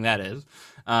disturbing that is.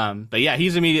 But yeah,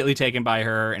 he's immediately taken by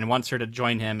her and wants her to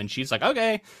join him, and she's like,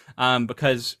 okay.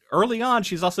 Because early on,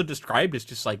 she's also described as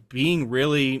just like being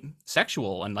really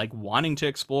sexual and like wanting to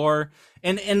explore.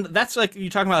 And that's like, you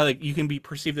talking about like, you can be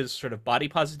perceived as sort of body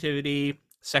positivity,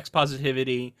 sex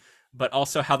positivity, but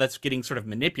also how that's getting sort of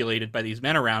manipulated by these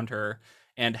men around her.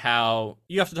 And how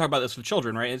you have to talk about this with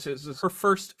children, right? It's her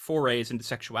first forays into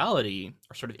sexuality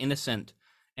are sort of innocent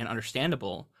and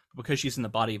understandable. But because she's in the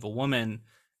body of a woman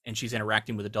and she's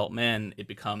interacting with adult men, it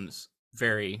becomes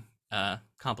very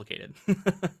complicated,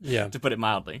 yeah, to put it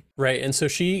mildly. Right. And so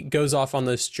she goes off on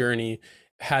this journey,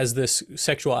 has this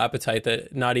sexual appetite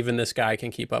that not even this guy can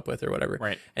keep up with or whatever.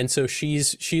 Right. And so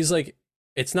she's like,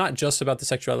 it's not just about the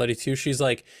sexuality too. She's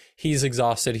like, he's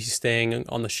exhausted. He's staying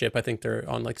on the ship. I think they're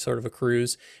on like sort of a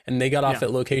cruise, and they got off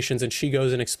at locations, and she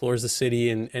goes and explores the city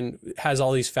and has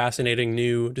all these fascinating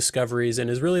new discoveries, and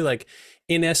is really like,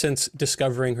 in essence,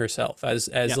 discovering herself as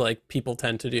like people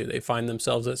tend to do. They find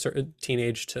themselves at certain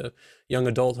teenage to young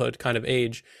adulthood kind of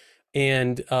age.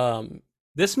 And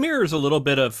this mirrors a little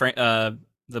bit of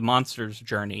the monster's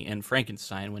journey in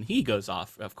Frankenstein, when he goes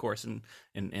off, of course,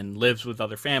 and lives with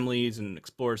other families and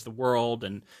explores the world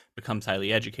and becomes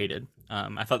highly educated.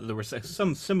 I thought that there were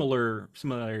some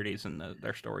similarities in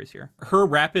their stories here. Her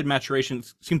rapid maturation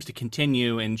seems to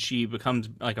continue, and she becomes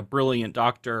like a brilliant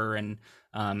doctor, and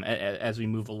as we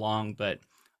move along. But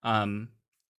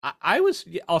I was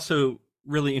also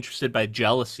really interested by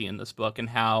jealousy in this book, and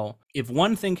how, if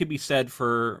one thing could be said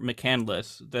for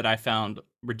McCandless that I found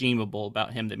redeemable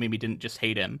about him, that maybe didn't just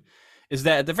hate him, is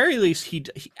that at the very least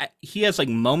he has like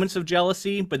moments of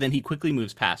jealousy, but then he quickly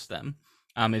moves past them,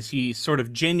 as he sort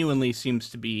of genuinely seems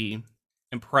to be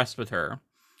impressed with her,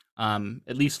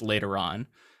 at least later on,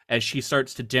 as she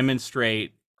starts to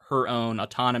demonstrate her own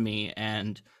autonomy,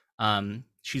 and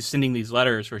she's sending these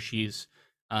letters where she's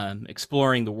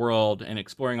exploring the world and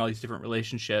exploring all these different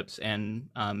relationships, and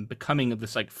becoming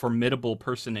this like formidable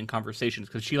person in conversations,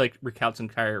 because she like recounts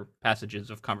entire passages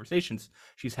of conversations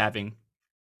she's having.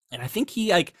 And I think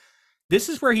he like This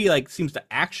is where he like seems to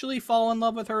actually fall in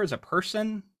love with her as a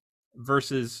person,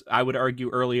 versus I would argue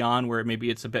early on where maybe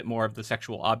it's a bit more of the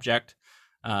sexual object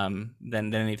than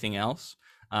anything else.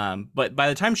 But by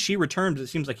the time she returns, it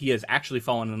seems like he has actually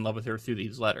fallen in love with her through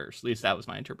these letters. At least that was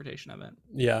my interpretation of it.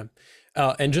 Yeah.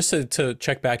 And just to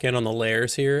check back in on the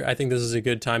layers here, I think this is a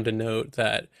good time to note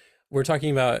that we're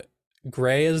talking about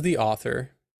Gray as the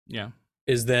author. Yeah.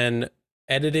 Is then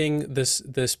editing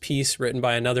this piece written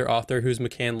by another author who's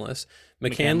McCandless.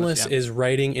 McCandless is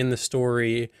writing in the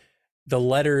story the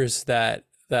letters that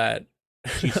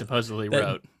she supposedly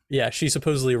wrote. Yeah, she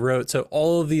supposedly wrote. So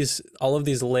all of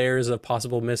these layers of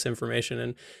possible misinformation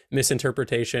and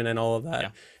misinterpretation and all of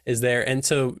that is there. And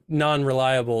so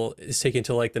non-reliable is taken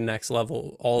to like the next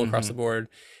level all across the board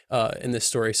in this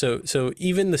story. So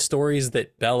even the stories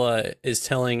that Bella is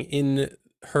telling in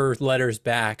her letters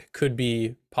back could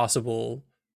be possible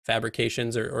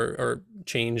fabrications or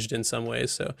changed in some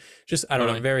ways. So just, I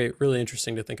don't know, really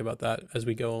interesting to think about that as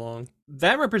we go along.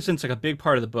 That represents like a big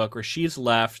part of the book where she's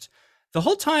left the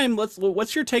whole time.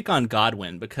 What's your take on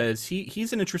Godwin? Because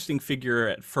he's an interesting figure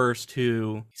at first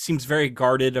who seems very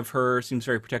guarded of her, seems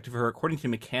very protective of her. According to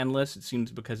McCandless, it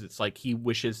seems because it's like he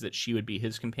wishes that she would be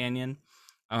his companion.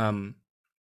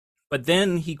 But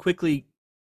then he quickly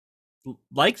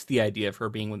likes the idea of her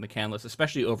being with McCandless,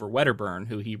 especially over Wedderburn,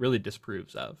 who he really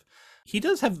disapproves of. He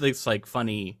does have this like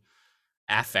funny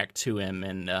affect to him,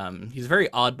 and he's a very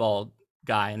oddball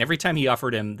guy. And every time he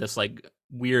offered him this like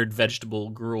weird vegetable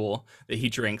gruel that he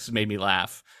drinks made me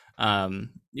laugh.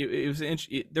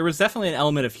 There was definitely an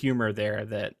element of humor there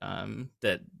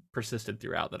that persisted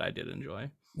throughout that I did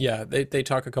enjoy. Yeah, they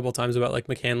talk a couple times about like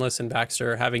McCandless and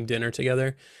Baxter having dinner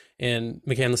together, and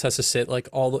McCandless has to sit like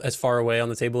as far away on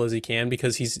the table as he can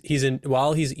because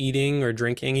while he's eating or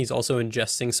drinking, he's also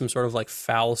ingesting some sort of like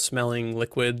foul smelling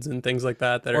liquids and things like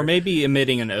that or maybe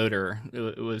emitting an odor.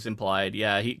 It was implied,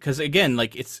 yeah. Because again,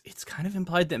 like it's kind of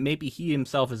implied that maybe he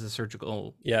himself is a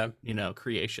surgical,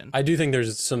 creation. I do think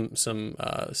there's some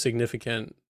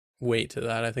significant weight to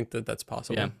that. I think that's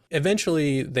possible. Yeah.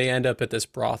 Eventually they end up at this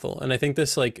brothel, and I think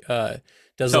this like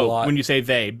does a lot. When you say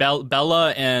they,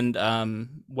 Bella and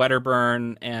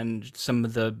Wedderburn and some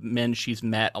of the men she's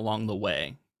met along the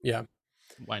way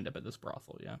wind up at this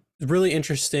brothel. Really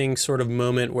interesting sort of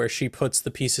moment where she puts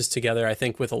the pieces together, I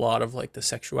think, with a lot of like the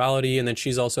sexuality, and then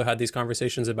she's also had these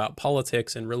conversations about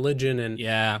politics and religion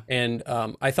and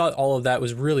I thought all of that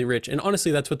was really rich, and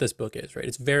honestly that's what this book is, right?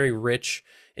 It's very rich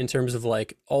in terms of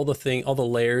like all the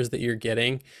layers that you're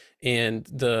getting and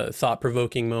the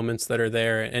thought-provoking moments that are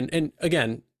there, and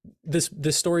again, this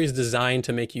story is designed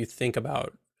to make you think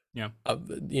about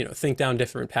think down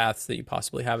different paths that you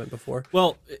possibly haven't before.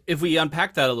 Well, if we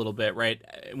unpack that a little bit, right,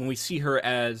 when we see her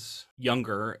as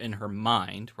younger in her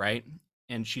mind, right,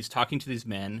 and she's talking to these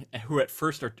men who at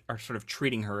first are sort of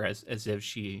treating her as if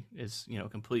she is,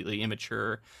 completely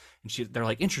immature, and they're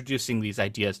like introducing these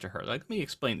ideas to her, like, let me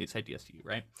explain these ideas to you,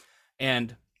 right?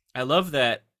 And I love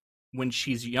that when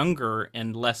she's younger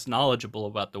and less knowledgeable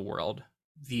about the world,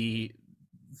 the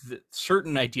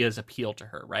certain ideas appeal to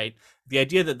her, right? The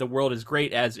idea that the world is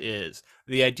great as is,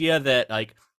 the idea that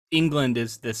like England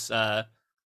is this or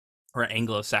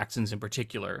Anglo-Saxons in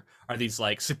particular are these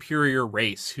like superior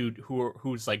race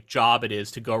whose like job it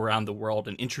is to go around the world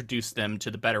and introduce them to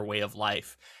the better way of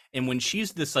life. And when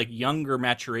she's this like younger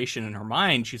maturation in her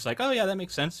mind, she's like, oh yeah, that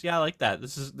makes sense. Yeah, I like that.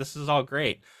 This is all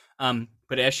great.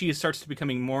 But as she starts to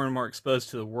becoming more and more exposed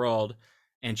to the world,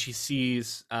 and she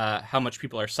sees how much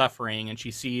people are suffering, and she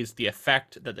sees the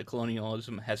effect that the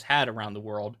colonialism has had around the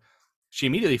world, she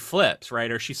immediately flips,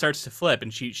 right? Or she starts to flip,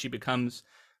 and she becomes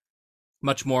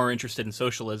much more interested in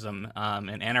socialism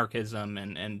and anarchism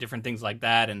and different things like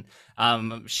that. And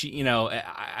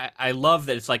I love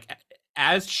that it's like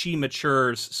as she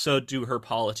matures, so do her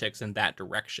politics in that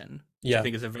direction. Yeah, I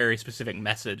think is a very specific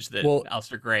message that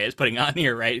Alistair Gray is putting on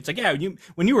here, right? It's like, yeah,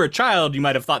 when you were a child, you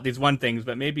might have thought these one things,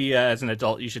 but maybe as an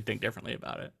adult, you should think differently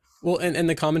about it. Well, and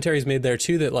the commentary is made there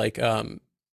too that like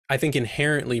I think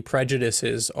inherently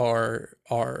prejudices are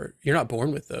you're not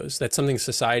born with those. That's something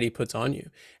society puts on you,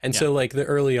 and so like the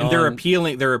early on, they're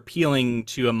appealing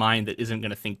to a mind that isn't going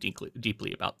to think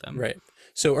deeply about them, right?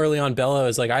 So early on, Bella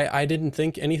is like, I didn't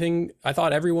think anything. I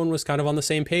thought everyone was kind of on the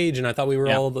same page, and I thought we were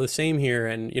all the same here,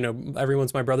 and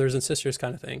everyone's my brothers and sisters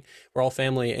kind of thing. We're all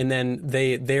family. And then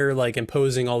they're like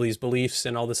imposing all these beliefs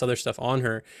and all this other stuff on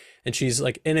her, and she's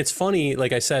like, and it's funny,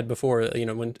 like I said before,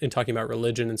 when in talking about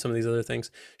religion and some of these other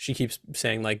things, she keeps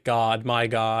saying like God, my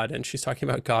God, and she's talking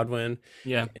about Godwin,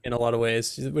 in a lot of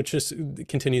ways, which just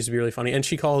continues to be really funny. And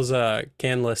she calls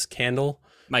Candless Candle.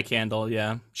 My candle,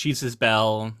 yeah. She's his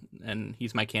bell, and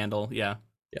he's my candle, yeah.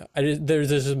 Yeah, there's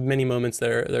just many moments that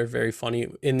are very funny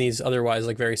in these otherwise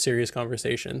like very serious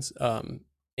conversations.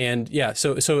 And yeah,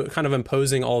 so kind of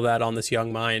imposing all that on this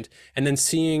young mind, and then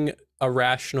seeing a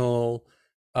rational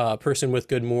person with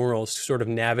good morals sort of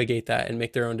navigate that and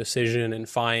make their own decision and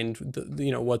find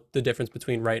what the difference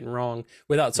between right and wrong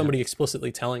without Yeah. somebody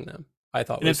explicitly telling them. I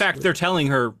thought And in fact, they're telling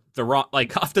her the wrong,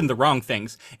 like often the wrong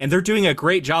things, and they're doing a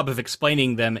great job of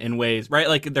explaining them in ways, right?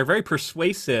 Like they're very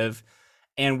persuasive,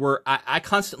 and I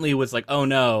constantly was like, oh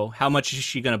no, how much is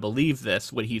she going to believe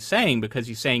this, what he's saying, because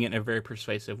he's saying it in a very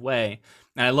persuasive way.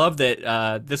 And I love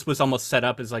that this was almost set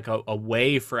up as like a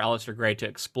way for Aleister Gray to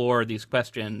explore these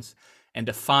questions and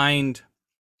to find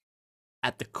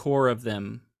at the core of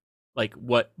them like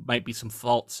what might be some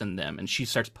faults in them, and she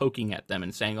starts poking at them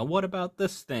and saying, oh, what about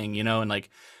this thing, and like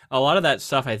a lot of that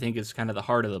stuff I think is kind of the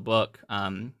heart of the book,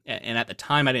 and at the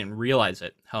time I didn't realize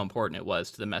it, how important it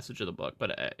was to the message of the book,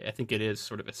 but I think it is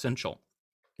sort of essential.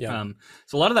 Yeah.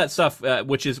 So a lot of that stuff,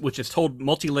 which is told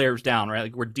multi layers down, right?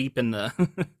 Like we're deep in the,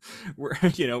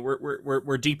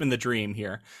 we're deep in the dream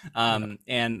here,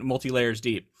 and multi layers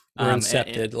deep. We're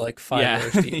incepted like 5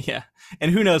 layers deep. Yeah, and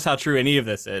who knows how true any of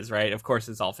this is, right? Of course,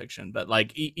 it's all fiction, but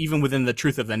like even within the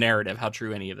truth of the narrative, how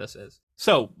true any of this is.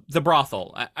 So the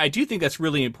brothel, I do think that's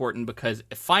really important because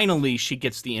finally she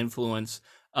gets the influence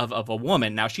of a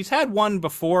woman. Now she's had one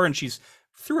before, and she's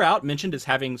throughout mentioned as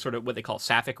having sort of what they call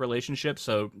sapphic relationships.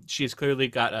 So she's clearly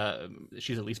got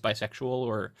she's at least bisexual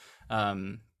or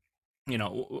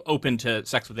open to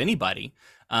sex with anybody.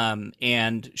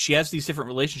 And she has these different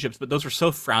relationships, but those are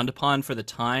so frowned upon for the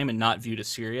time and not viewed as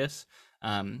serious.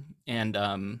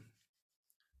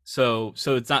 So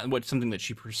it's not something that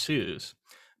she pursues.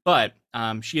 But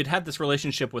she had this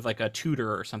relationship with like a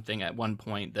tutor or something at one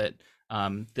point that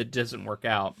doesn't work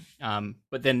out.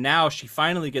 But then now she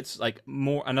finally gets like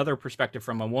another perspective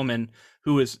from a woman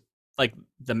who is like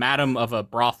the madam of a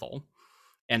brothel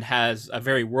and has a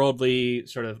very worldly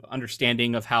sort of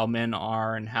understanding of how men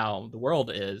are and how the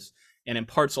world is, and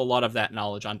imparts a lot of that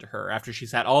knowledge onto her after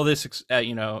she's had all this,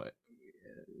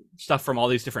 stuff from all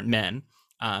these different men.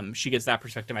 She gets that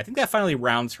perspective. I think that finally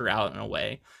rounds her out in a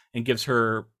way and gives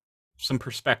her some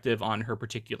perspective on her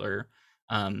particular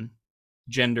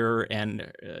gender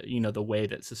and the way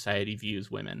that society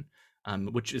views women,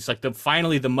 which is like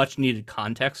finally the much needed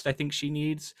context I think she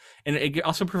needs. And it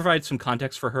also provides some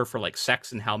context for her for like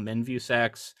sex and how men view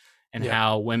sex and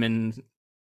how women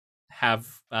have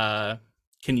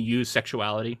can use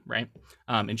sexuality, right?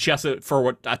 And she also for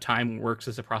what a time works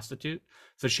as a prostitute,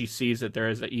 so she sees that there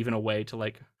is even a way to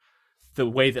like the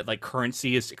way that like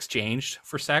currency is exchanged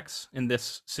for sex in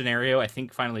this scenario. I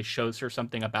think finally shows her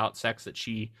something about sex that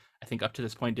she, I think up to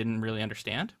this point, didn't really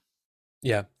understand.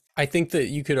 Yeah, I think that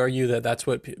you could argue that that's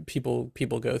what people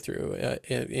go through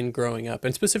in growing up,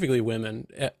 and specifically women,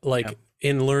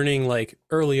 in learning like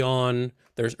early on.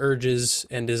 There's urges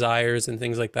and desires and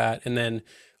things like that, and then,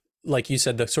 like you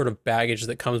said, the sort of baggage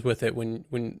that comes with it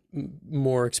when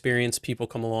more experienced people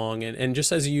come along, and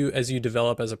just as you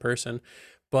develop as a person.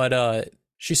 But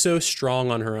she's so strong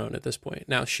on her own at this point.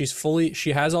 Now she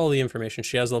has all the information,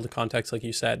 she has all the context, like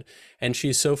you said, and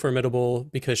she's so formidable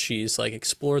because she's like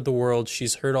explored the world,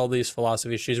 she's heard all these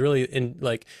philosophies, she's really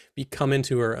become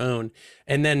into her own.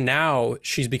 And then now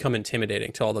she's become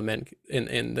intimidating to all the men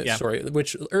in the story,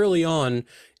 which early on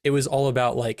it was all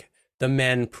about like the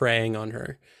men preying on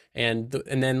her. And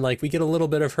then like we get a little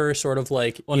bit of her sort of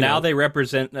like, now they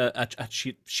represent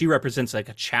she represents like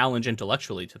a challenge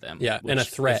intellectually to them, and a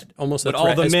threat, almost. But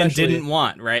all the men didn't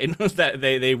want, right? That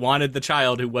they wanted the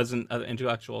child who wasn't an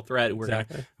intellectual threat,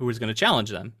 who was going to challenge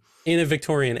them in a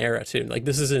Victorian era too. Like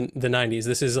this isn't the 90s.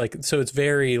 This is like, so it's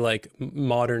very like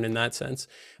modern in that sense.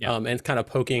 And kind of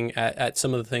poking at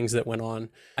some of the things that went on.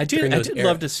 I did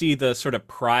love to see the sort of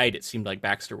pride it seemed like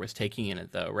Baxter was taking in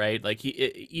it, though, right? Like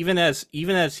even as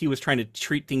he was trying to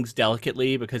treat things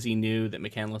delicately because he knew that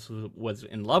McCandless was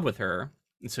in love with her,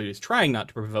 and so he was trying not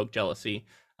to provoke jealousy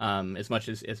as much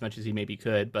as he maybe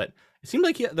could. But it seemed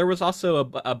like there was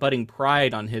also a budding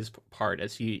pride on his part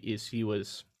as he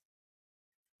was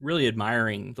really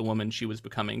admiring the woman she was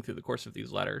becoming through the course of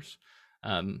these letters.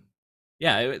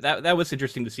 That was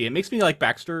interesting to see. It makes me like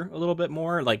Baxter a little bit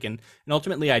more. Like, and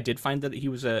ultimately, I did find that he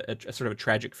was a sort of a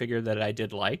tragic figure that I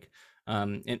did like.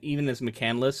 And even as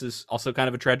McCandless is also kind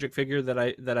of a tragic figure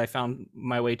that I found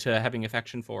my way to having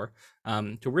affection for.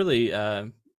 To really,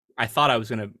 I thought I was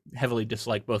going to heavily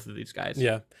dislike both of these guys.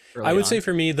 Yeah, I would say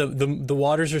for me, the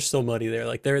waters are still muddy there.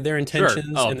 Like their intentions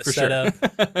in the setup,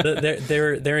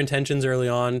 their intentions early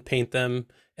on paint them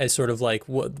as sort of like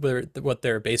what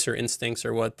their baser instincts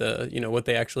or what the what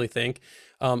they actually think,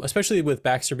 especially with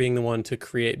Baxter being the one to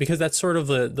create, because that's sort of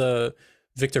the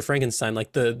Victor Frankenstein,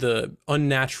 like the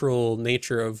unnatural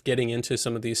nature of getting into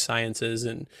some of these sciences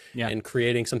Yeah. and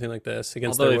creating something like this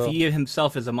against Although their if will. he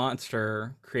himself is a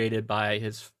monster created by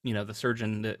his, the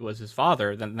surgeon that was his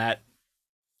father, then that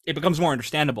it becomes more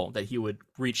understandable that he would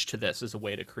reach to this as a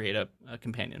way to create a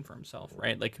companion for himself,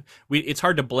 right? Like it's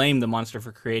hard to blame the monster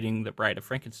for creating the Bride of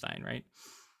Frankenstein, right?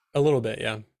 A little bit,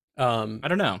 yeah. I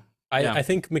don't know. I, Yeah. I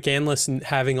think McCandless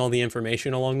having all the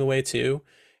information along the way too,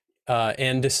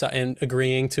 and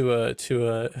agreeing to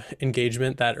a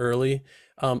engagement that early.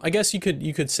 I guess you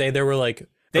could say there were like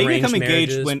They become arranged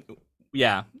engaged marriages. when,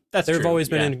 yeah, that's There have true. always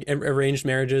Yeah. been arranged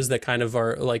marriages that kind of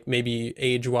are like maybe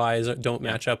age wise don't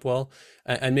Yeah. match up well,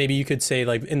 and maybe you could say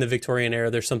like in the Victorian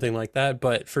era there's something like that.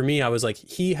 But for me, I was like,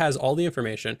 he has all the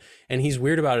information and he's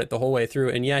weird about it the whole way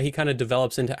through. And yeah, he kind of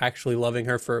develops into actually loving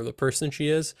her for the person she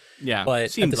is, Yeah. but at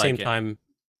the Seems same like it. time,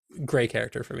 gray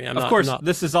character for me. Of I'm course, not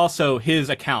this is also his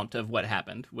account of what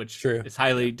happened, which true. is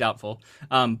highly doubtful.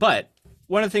 But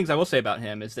one of the things I will say about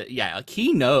him is that, yeah, like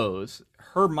he knows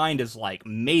her mind is like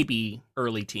maybe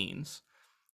early teens.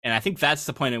 And I think that's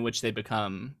the point at which they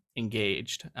become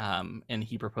engaged. And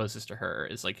he proposes to her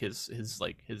is like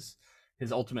his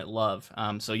ultimate love.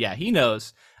 So yeah, he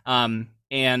knows.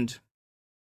 And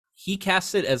he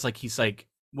casts it as like he's like,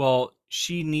 well,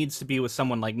 she needs to be with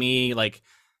someone like me. Like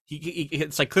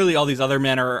it's like clearly all these other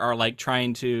men are like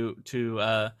trying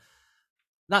to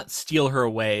not steal her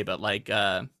away, but like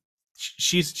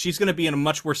she's going to be in a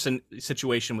much worse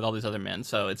situation with all these other men.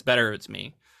 So it's better it's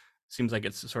me. Seems like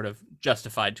it's sort of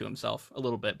justified to himself a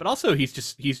little bit, but also he's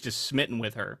just smitten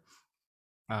with her.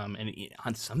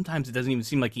 Sometimes it doesn't even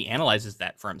seem like he analyzes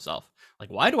that for himself. Like,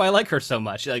 why do I like her so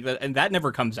much? Like, and that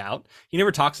never comes out. He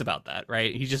never talks about that,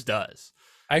 right? He just does.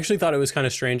 I actually thought it was kind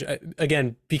of strange.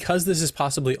 Again, because this is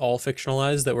possibly all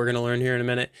fictionalized that we're going to learn here in a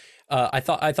minute. I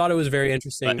thought it was very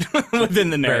interesting. But within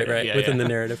the narrative, right, yeah, within the yeah.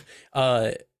 narrative.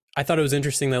 I thought it was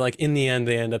interesting that like in the end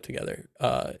they end up together.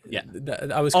 Yeah.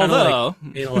 I was kind of like Although,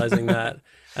 analyzing that,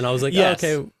 and I was like, oh, yes,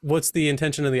 okay, what's the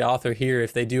intention of the author here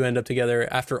if they do end up together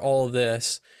after all of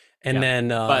this? And yeah. then,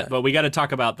 But we got to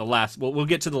talk about the last. We'll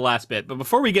get to the last bit, but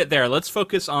before we get there, let's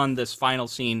focus on this final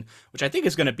scene, which I think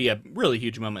is going to be a really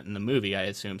huge moment in the movie. I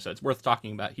assume so. It's worth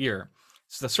talking about here.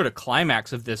 It's the sort of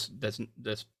climax of this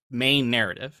main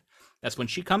narrative. That's when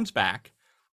she comes back.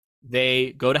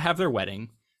 They go to have their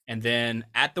wedding, and then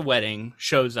at the wedding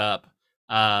shows up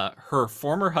her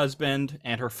former husband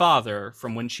and her father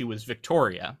from when she was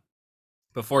Victoria,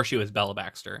 before she was Bella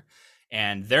Baxter.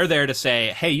 And they're there to say,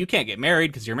 hey, you can't get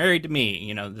married because you're married to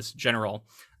me, this general.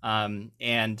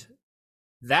 And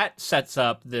that sets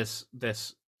up this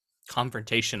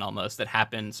confrontation almost that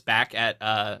happens back at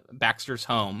Baxter's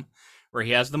home, where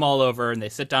he has them all over and they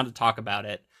sit down to talk about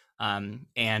it.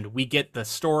 And we get the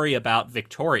story about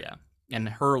Victoria and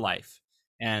her life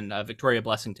and Victoria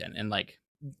Blessington, and like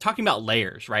talking about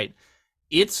layers, right?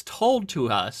 It's told to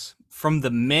us from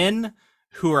the men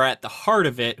who are at the heart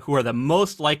of it, who are the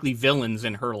most likely villains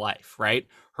in her life, right?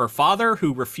 Her father,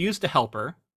 who refused to help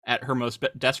her at her most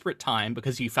desperate time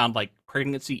because he found like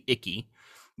pregnancy icky,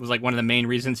 was like one of the main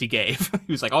reasons he gave.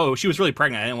 He was like, oh, she was really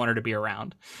pregnant. I didn't want her to be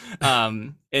around.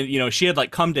 And, she had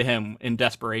like come to him in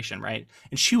desperation, right?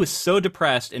 And she was so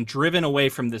depressed and driven away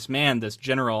from this man, this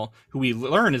general, who we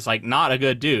learn is like not a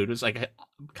good dude, was like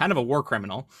kind of a war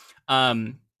criminal.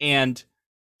 And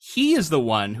he is the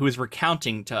one who is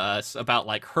recounting to us about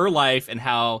like her life and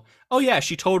how, oh yeah,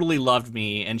 she totally loved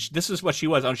me and this is what she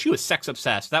was. Oh, she was sex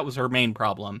obsessed. That was her main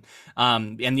problem.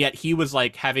 And yet he was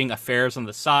like having affairs on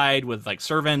the side with like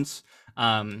servants,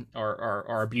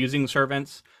 or abusing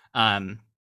servants.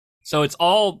 So it's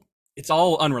all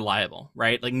unreliable,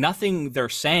 right? Like nothing they're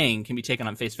saying can be taken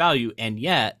on face value, and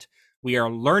yet we are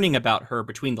learning about her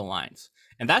between the lines.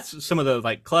 And that's some of the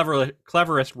like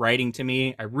cleverest writing to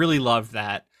me. I really love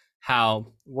that,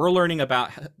 how we're learning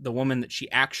about the woman that she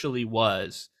actually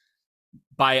was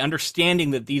by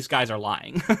understanding that these guys are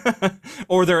lying,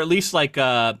 or they're at least like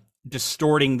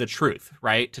distorting the truth,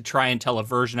 right? To try and tell a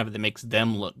version of it that makes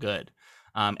them look good.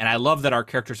 And I love that our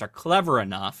characters are clever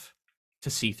enough to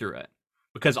see through it,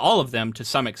 because all of them, to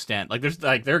some extent, like there's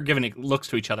like they're giving looks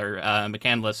to each other,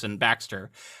 McCandless and Baxter,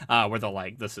 where they're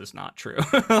like, "This is not true."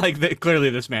 Like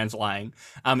clearly this man's lying.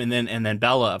 And then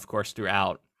Bella, of course,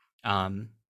 throughout,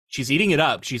 she's eating it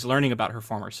up. She's learning about her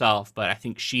former self, but I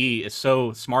think she is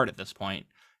so smart at this point.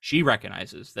 She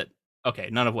recognizes that okay,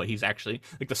 none of what he's actually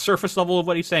like the surface level of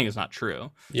what he's saying is not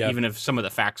true, yeah. even if some of the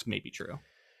facts may be true.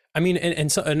 I mean, and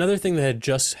so another thing that had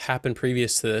just happened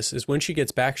previous to this is when she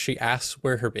gets back, she asks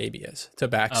where her baby is to Oh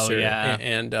Baxter yeah.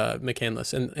 and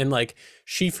McCandless, and like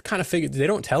she kind of figured they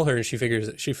don't tell her, and she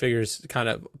figures kind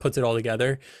of puts it all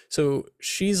together. So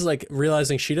she's like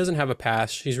realizing she doesn't have a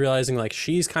past. She's realizing like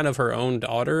she's kind of her own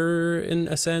daughter in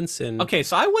a sense, and Okay,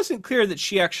 so I wasn't clear that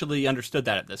she actually understood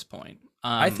that at this point.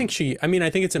 I mean, I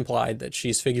think it's implied that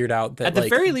she's figured out that At the like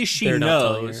very least, she they're not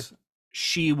telling her. knows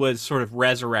she was sort of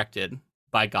resurrected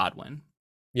by Godwin,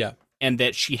 Yeah, and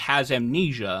that she has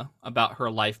amnesia about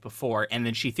her life before, and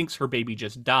then she thinks her baby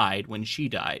just died when she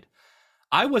died.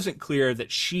 I wasn't clear that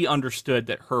she understood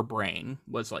that her brain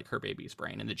was like her baby's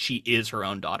brain, and that she is her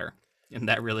own daughter in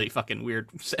that really fucking weird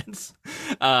sense,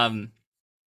 um,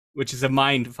 which is a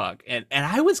mind fuck. And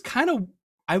I was kind of,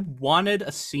 I wanted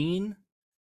a scene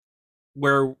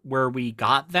where we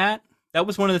got that. That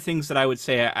was one of the things that I would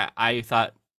say I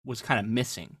thought was kind of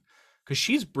missing, because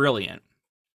she's brilliant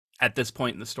at this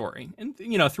point in the story, and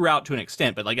throughout to an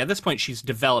extent, but like at this point she's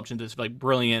developed into this like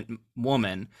brilliant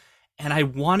woman, and I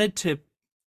wanted to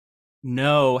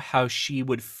know how she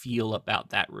would feel about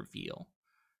that reveal.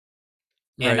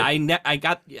 And right. I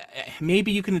got,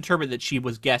 maybe you can interpret that she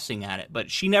was guessing at it, but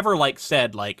she never like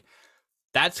said like,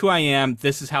 that's who I am,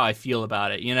 this is how I feel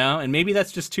about it, and maybe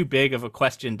that's just too big of a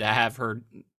question to have her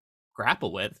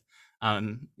grapple with.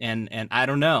 And I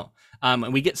don't know.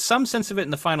 And we get some sense of it in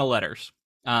the final letters,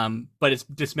 but it's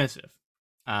dismissive,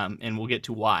 and we'll get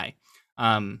to why.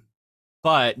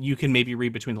 But you can maybe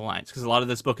read between the lines, because a lot of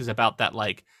this book is about that,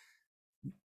 like,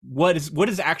 what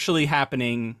is actually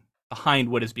happening behind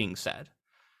what is being said,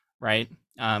 right?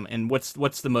 And what's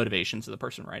the motivations of the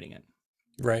person writing it,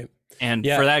 Right. and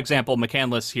Yeah. for that example,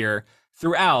 McCandless here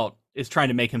throughout is trying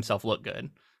to make himself look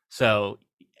good, so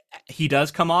he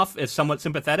does come off as somewhat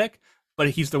sympathetic, but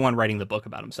he's the one writing the book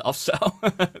about himself. So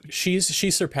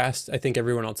She's surpassed, I think,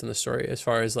 everyone else in the story as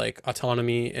far as like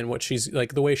autonomy and what she's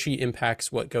like, the way she impacts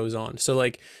what goes on. So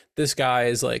like this guy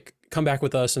is like, come back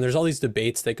with us, and there's all these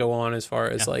debates that go on as far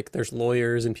as yeah, like there's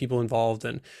lawyers and people involved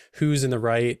and who's in the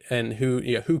right and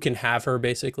who can have her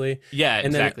basically. yeah,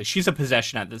 And then exactly. She's a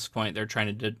possession at this point. They're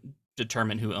trying to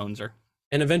determine who owns her.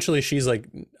 and eventually she's like,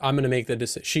 I'm going to make the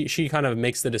decision. She kind of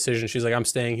makes the decision. She's like, I'm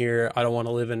staying here. I don't want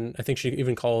to live in, I think she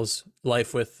even calls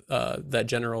life with that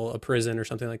general a prison or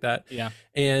something like that. Yeah,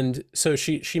 And so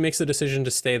she makes the decision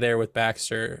to stay there with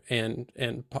Baxter and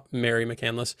marry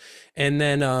McCandless. And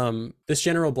then this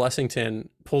General Blessington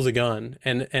pulls a gun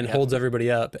and yeah. holds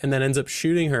everybody up, and then ends up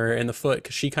shooting her in the foot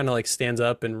because she kind of like stands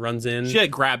up and runs in. She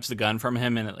like grabs the gun from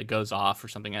him, and it like goes off or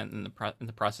something in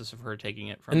the process of her taking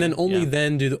it from And then him. only Yeah.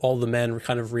 then do all the men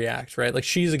kind of react, right? Like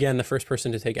she's again the first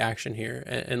person to take action here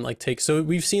and like take. So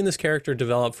we've seen this character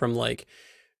develop from like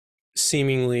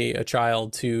seemingly a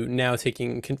child to now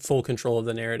taking full control of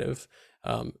the narrative.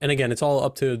 And again, it's all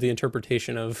up to the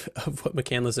interpretation of what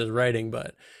McCandless is writing.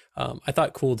 But I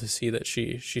thought cool to see that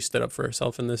she stood up for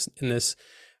herself in this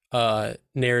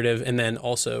narrative, and then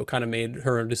also kind of made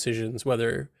her own decisions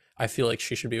whether I feel like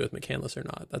she should be with McCandless or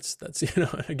not. That's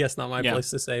I guess not my Yeah. place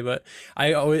to say, but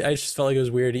I just felt like it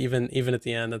was weird even at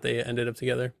the end that they ended up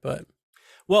together. But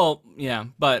Well, yeah,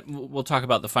 but we'll talk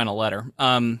about the final letter.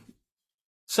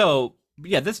 So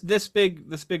yeah, this big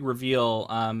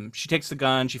reveal. She takes the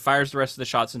gun, she fires the rest of the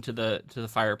shots into the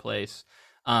fireplace.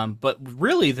 But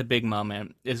really, the big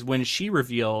moment is when she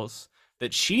reveals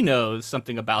that she knows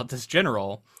something about this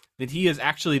general, that he is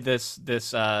actually this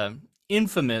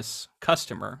infamous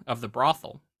customer of the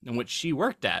brothel in which she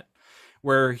worked at,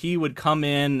 where he would come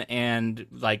in and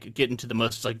like get into the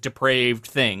most like depraved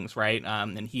things, right?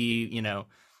 And he,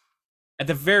 at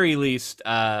the very least,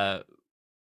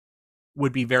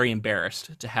 would be very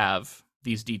embarrassed to have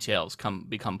these details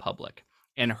become public.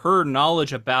 And her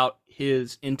knowledge about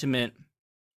his intimate,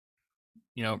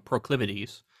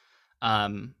 proclivities,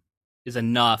 is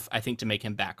enough, I think, to make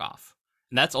him back off.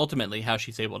 And that's ultimately how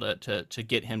she's able to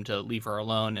get him to leave her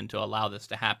alone and to allow this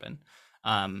to happen.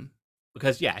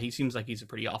 Because yeah, he seems like he's a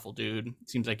pretty awful dude. It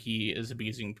seems like he is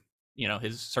abusing,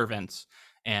 his servants,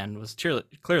 and was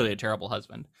clearly a terrible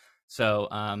husband. So,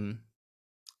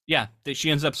 yeah,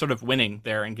 she ends up sort of winning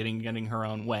there and getting her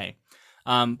own way.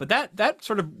 But that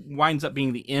sort of winds up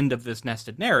being the end of this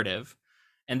nested narrative.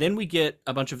 And then we get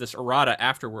a bunch of this errata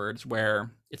afterwards,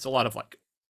 where it's a lot of like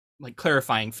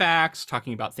clarifying facts,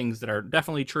 talking about things that are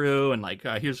definitely true, and like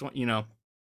here's what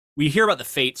we hear about the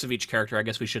fates of each character. I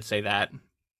guess we should say that.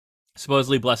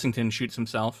 Supposedly Blessington shoots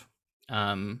himself,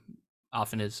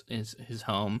 off in his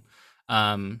home.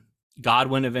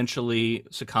 Godwin eventually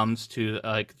succumbs to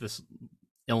like this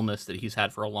illness that he's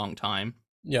had for a long time.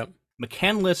 yep.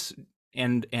 McCandless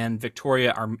and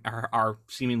Victoria are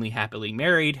seemingly happily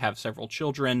married, have several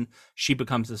children. She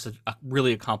becomes this a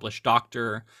really accomplished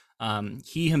doctor.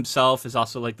 He himself is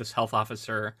also like this health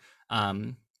officer,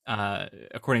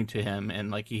 according to him,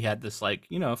 and like he had this like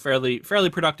fairly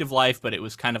productive life, but it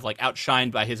was kind of like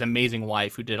outshined by his amazing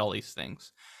wife who did all these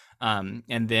things. And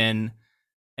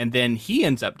then he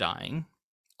ends up dying,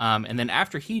 and then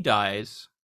after he dies,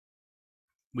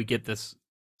 we get this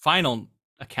final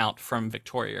account from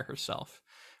Victoria herself,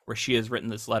 where she has written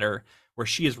this letter where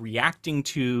she is reacting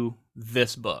to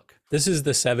this book. This is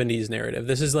the 70s narrative.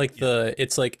 This is like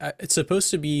it's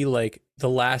supposed to be like the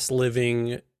last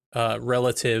living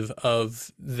relative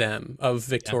of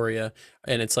Victoria,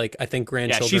 and it's like I think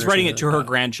grandchildren. Yeah, she's writing it to her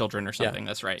grandchildren or something.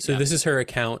 That's right. So this is her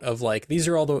account of like, these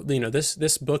are all the,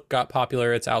 this book got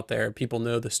popular, it's out there, people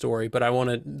know the story, but I want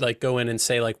to like go in and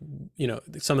say like,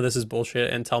 some of this is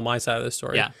bullshit and tell my side of the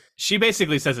story. Yeah, she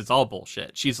basically says it's all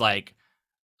bullshit. She's like,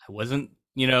 I wasn't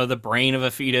the brain of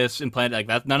a fetus implanted, like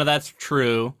that, none of that's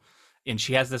true. And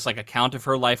she has this like account of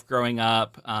her life growing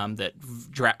up that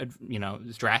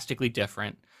is drastically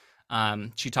different.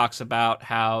 She talks about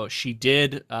how she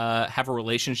did have a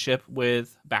relationship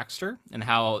with Baxter and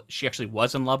how she actually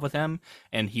was in love with him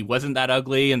and he wasn't that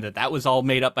ugly and that was all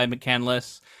made up by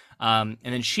McCandless. And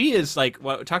then she is like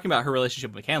talking about her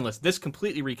relationship with McCandless. This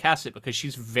completely recasts it because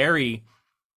she's very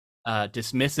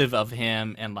dismissive of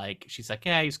him and like she's like,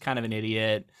 yeah, he's kind of an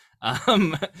idiot.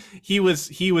 He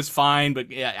was fine, but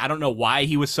I don't know why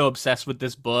he was so obsessed with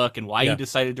this book and why he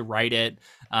decided to write it.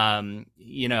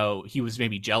 He was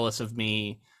maybe jealous of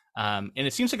me. And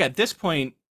it seems like at this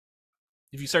point,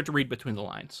 if you start to read between the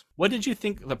lines, what did you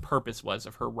think the purpose was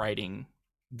of her writing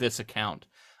this account?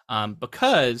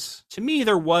 Because to me,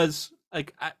 there was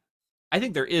like, I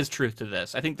think there is truth to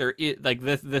this. I think there is like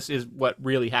this is what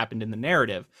really happened in the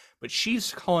narrative, but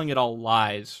she's calling it all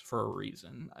lies for a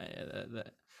reason.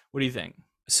 What do you think?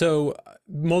 So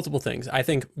multiple things. I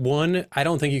think one, I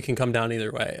don't think you can come down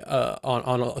either way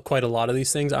on quite a lot of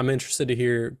these things. I'm interested to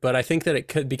hear, but I think that it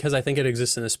could, because I think it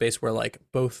exists in a space where like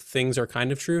both things are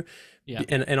kind of true. Yeah.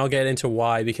 And I'll get into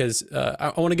why, because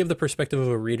I want to give the perspective of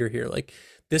a reader here. Like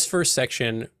this first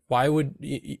section, why would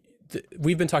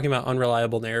we've been talking about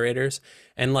unreliable narrators,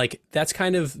 and like that's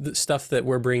kind of the stuff that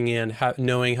we're bringing in,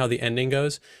 knowing how the ending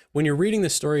goes. When you're reading the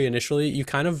story initially,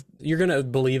 you're gonna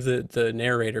believe the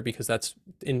narrator because that's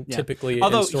typically.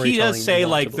 Although he does say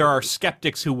like there are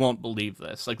skeptics who won't believe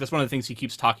this. Like that's one of the things he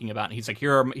keeps talking about. And he's like,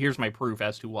 here's my proof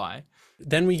as to why.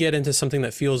 Then we get into something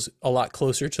that feels a lot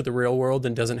closer to the real world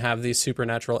and doesn't have these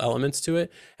supernatural elements to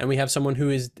it. And we have someone who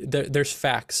is there's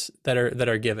facts that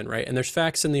are given, right? And there's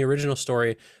facts in the original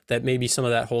story that maybe some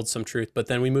of that holds some truth. But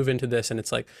then we move into this and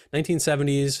it's like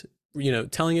 1970s,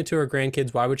 telling it to her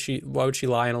grandkids. Why would she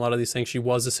lie in a lot of these things? She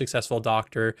was a successful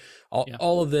doctor.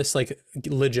 All of this like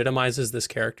legitimizes this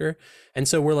character. And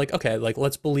so we're like, okay, like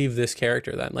let's believe this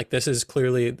character then. Like this is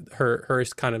clearly her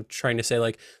kind of trying to say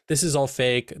like, this is all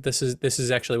fake. This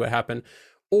is actually what happened.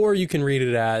 Or you can read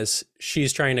it as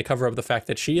she's trying to cover up the fact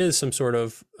that she is some sort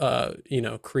of,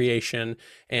 creation,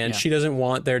 and she doesn't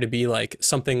want there to be like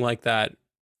something like that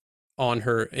on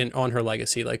her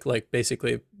legacy, like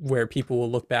basically where people will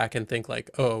look back and think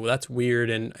like, oh, that's weird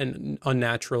and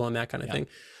unnatural and that kind of thing.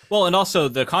 Well, and also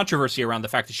the controversy around the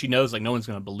fact that she knows like no one's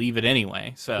going to believe it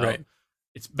anyway. So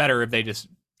it's better if they just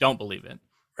don't believe it.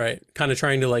 Right. Kind of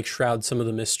trying to like shroud some of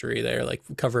the mystery there, like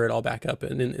cover it all back up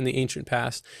in the ancient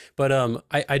past. But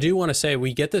I do want to say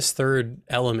we get this third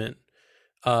element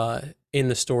in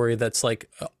the story that's like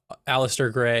Alistair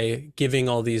Gray giving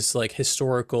all these like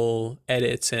historical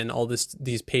edits and all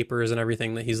these papers and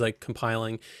everything that he's like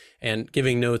compiling and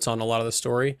giving notes on a lot of the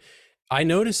story. I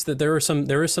noticed that there were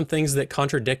some things that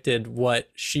contradicted what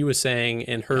she was saying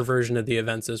in her version of the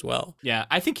events as well. Yeah,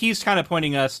 I think he's kind of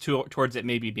pointing us towards it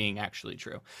maybe being actually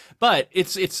true. But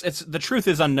it's the truth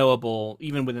is unknowable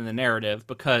even within the narrative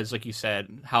because, like you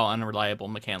said, how unreliable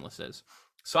McCandless is.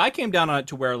 So I came down on it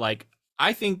to where like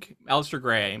I think Alistair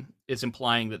Gray is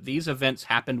implying that these events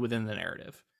happened within the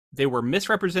narrative. They were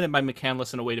misrepresented by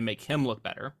McCandless in a way to make him look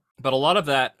better, but a lot of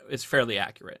that is fairly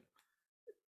accurate.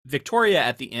 Victoria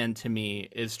at the end to me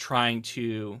is trying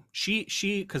to she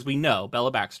because we know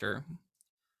Bella Baxter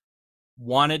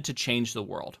wanted to change the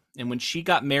world, and when she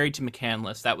got married to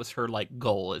McCandless, that was her like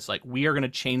goal, is like we are going to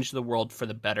change the world for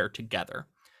the better together.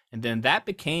 And then that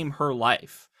became her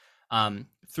life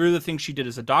through the things she did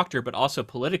as a doctor, but also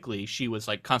politically. She was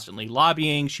like constantly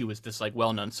lobbying. She was this like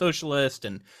well-known socialist,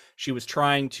 and she was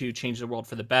trying to change the world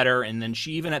for the better. And then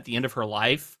she, even at the end of her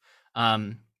life,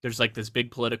 there's like this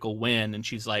big political win, and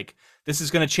she's like, this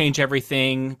is going to change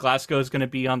everything. Glasgow is going to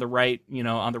be on the right,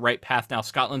 on the right path now.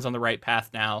 Scotland's on the right path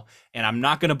now, and I'm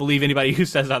not going to believe anybody who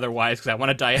says otherwise because I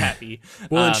want to die happy.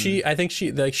 Well, and I think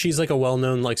she's like a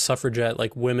well-known like suffragette,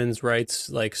 like women's rights,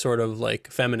 like sort of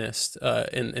like feminist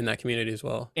in that community as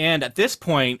well. And at this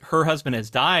point, her husband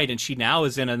has died, and she now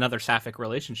is in another sapphic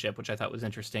relationship, which I thought was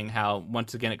interesting. How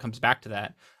once again it comes back to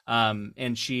that,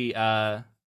 and she.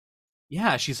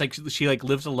 Yeah, she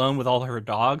lives alone with all her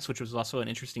dogs, which was also an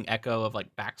interesting echo of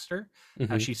like Baxter.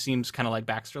 Mm-hmm. She seems kind of like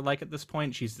Baxter like at this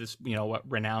point. She's this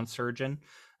renowned surgeon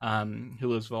who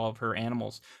lives with all of her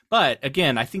animals. But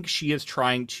again, I think she is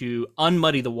trying to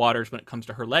unmuddy the waters when it comes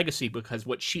to her legacy, because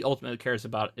what she ultimately cares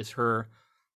about is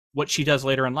what she does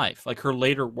later in life, like her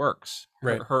later works,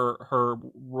 right. her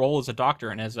role as a doctor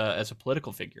and as a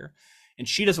political figure, and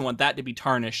she doesn't want that to be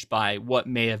tarnished by what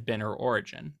may have been her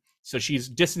origin. So she's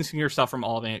distancing herself from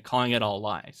all of it, calling it all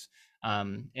lies.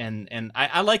 And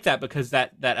I like that, because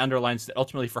that underlines that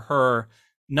ultimately for her,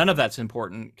 none of that's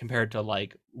important compared to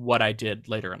like what I did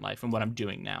later in life and what I'm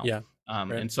doing now. Yeah.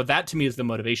 Right. And so that to me is the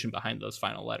motivation behind those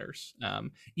final letters.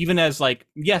 Even as like,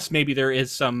 yes, maybe there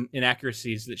is some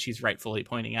inaccuracies that she's rightfully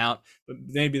pointing out, but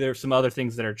maybe there's some other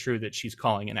things that are true that she's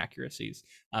calling inaccuracies.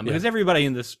 Because everybody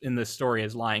in this story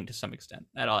is lying to some extent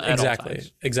at all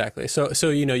times. Exactly. So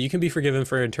you can be forgiven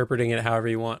for interpreting it however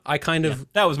you want.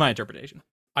 That was my interpretation.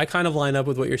 I kind of line up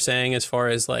with what you're saying as far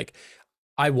as like,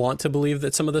 I want to believe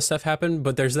that some of this stuff happened,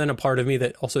 but there's then a part of me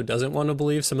that also doesn't want to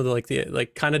believe some of the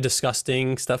kind of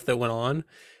disgusting stuff that went on,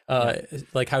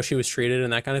 like how she was treated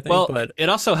and that kind of thing. Well, but it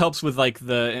also helps with like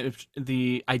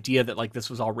the idea that like this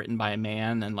was all written by a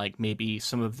man, and like maybe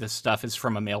some of this stuff is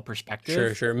from a male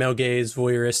perspective. Sure, male gaze,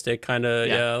 voyeuristic kind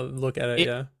of look at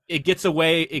it. It gets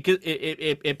away.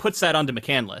 It puts that onto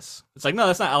McCandless. It's like, no,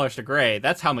 that's not Aleister Gray.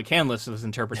 That's how McCandless was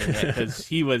interpreting it, because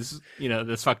he was,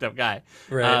 this fucked up guy.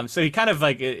 Right. So he kind of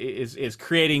like is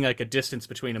creating like a distance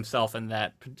between himself and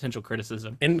that potential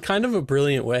criticism. In kind of a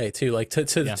brilliant way too, like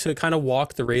to kind of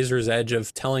walk the razor's edge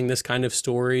of telling this kind of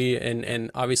story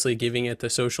and obviously giving it the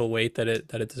social weight that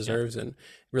it deserves in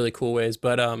really cool ways.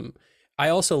 But I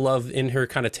also love in her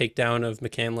kind of takedown of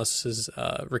McCandless's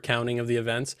recounting of the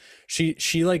events.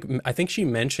 She like, I think she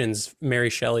mentions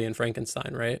Mary Shelley and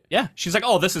Frankenstein, right? Yeah, she's like,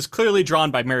 oh, this is clearly drawn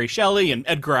by Mary Shelley and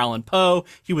Edgar Allan Poe.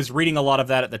 He was reading a lot of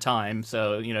that at the time,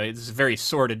 so it's a very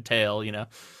sordid tale. Yeah.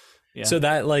 So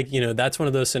that that's one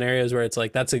of those scenarios where it's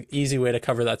like that's an easy way to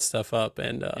cover that stuff up.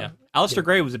 And Aleister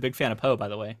Gray was a big fan of Poe, by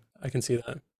the way. I can see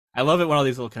that. I love it when all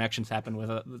these little connections happen with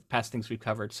the past things we've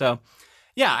covered. So.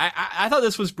 Yeah, I thought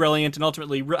this was brilliant and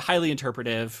ultimately highly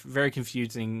interpretive, very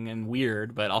confusing and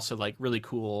weird, but also like really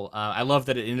cool. I love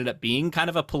that it ended up being kind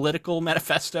of a political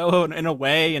manifesto in a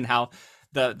way, and how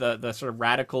the sort of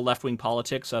radical left-wing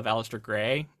politics of Aleister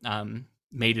Gray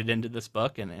made it into this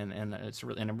book, and it's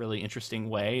in a really interesting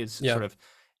way. Sort of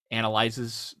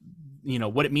analyzes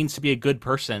what it means to be a good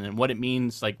person and what it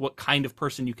means, like what kind of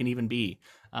person you can even be.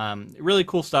 Really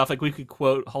cool stuff. Like we could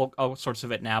quote all sorts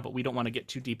of it now, but we don't want to get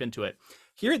too deep into it.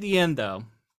 Here at the end, though,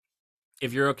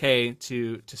 if you're okay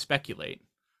to speculate,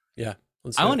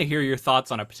 I want to hear your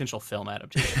thoughts on a potential film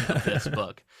adaptation of this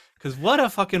book, because what a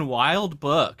fucking wild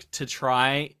book to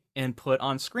try and put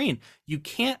on screen. You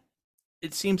can't,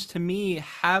 it seems to me,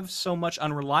 have so much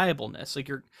unreliableness. Like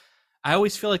I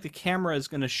always feel like the camera is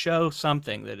going to show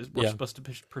something that we're supposed to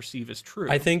perceive as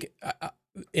true. I think,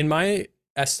 in my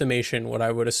estimation, what I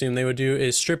would assume they would do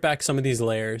is strip back some of these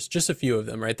layers, just a few of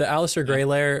them, right? The Aleister Gray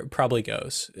layer probably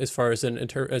goes as far as an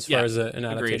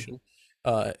adaptation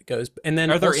goes. And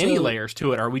then are there any layers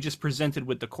to it? Are we just presented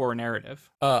with the core narrative?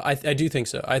 I do think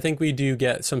so. I think we do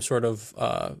get some sort of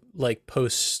like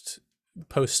post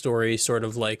story sort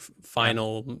of like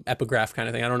final epigraph kind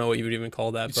of thing. I don't know what you would even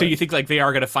call that. So you think like they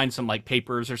are going to find some like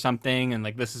papers or something, and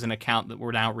like this is an account that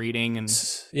we're now reading, and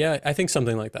I think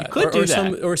something like that. You could do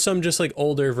that. Or some just like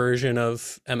older version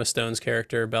of Emma Stone's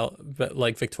character,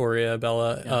 like Victoria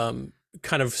Bella,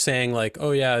 kind of saying like,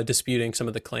 oh yeah, disputing some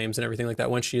of the claims and everything like that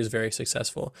when she is very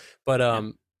successful. But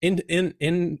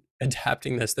in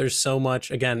adapting this, there's so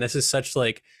much. Again, this is such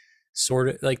like sort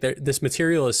of like this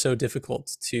material is so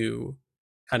difficult to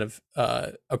kind of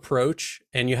approach,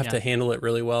 and you have to handle it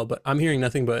really well. But I'm hearing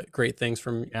nothing but great things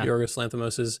from Yorgos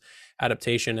Lanthimos's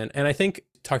adaptation, and I think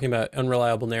talking about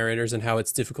unreliable narrators and how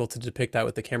it's difficult to depict that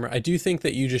with the camera, I do think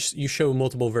that you show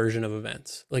multiple version of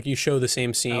events, like you show the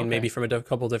same scene maybe from a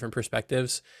couple different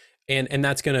perspectives, and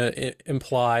that's going to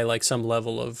imply like some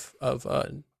level of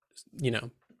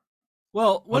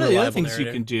Well, one of the other things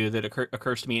you can do that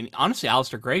occurs to me, and honestly,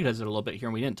 Aleister Gray does it a little bit here,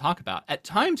 and we didn't talk about. At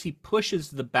times, he pushes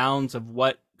the bounds of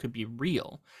what could be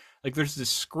real. Like there's this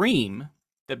scream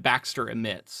that Baxter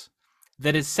emits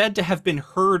that is said to have been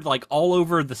heard like all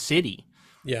over the city.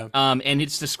 Yeah. And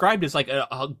it's described as like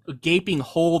a gaping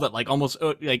hole that like almost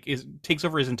like takes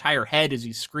over his entire head as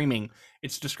he's screaming.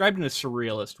 It's described in a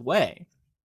surrealist way.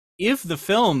 If the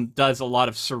film does a lot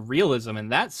of surrealism in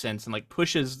that sense and like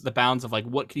pushes the bounds of like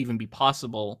what could even be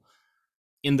possible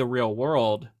in the real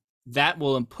world, that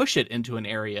will push it into an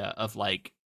area of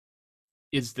like,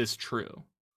 is this true?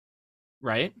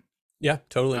 Right? Yeah,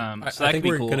 totally. So that could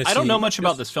be cool. I don't know much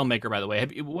about this filmmaker, by the way.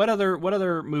 What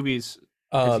other movies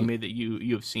has he made that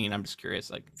you have seen? I'm just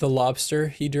curious. Like The Lobster,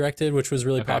 he directed, which was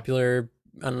really popular.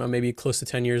 I don't know, maybe close to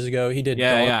 10 years ago. He did.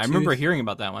 Yeah. I remember hearing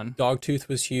about that one. Dogtooth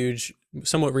was huge.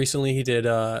 Somewhat recently, he did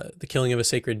The Killing of a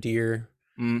Sacred Deer.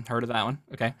 Heard of that one?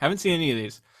 Okay, haven't seen any of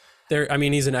these. I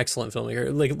mean, he's an excellent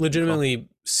filmmaker. Like legitimately,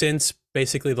 since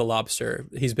basically The Lobster,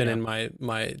 he's been in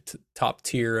my top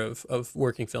tier of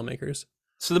working filmmakers.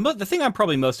 So the thing I'm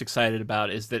probably most excited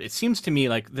about is that it seems to me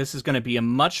like this is going to be a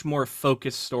much more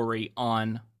focused story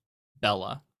on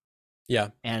Bella. Yeah.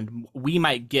 And we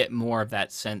might get more of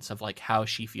that sense of like how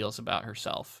she feels about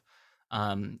herself.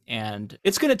 And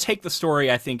it's going to take the story,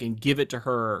 I think, and give it to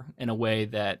her in a way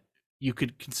that you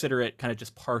could consider it kind of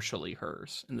just partially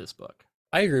hers in this book.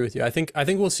 I agree with you. I think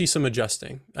we'll see some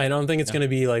adjusting. I don't think it's going to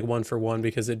be like one for one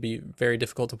because it'd be very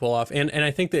difficult to pull off. And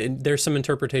I think that there's some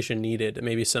interpretation needed,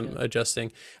 maybe some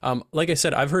adjusting. Like I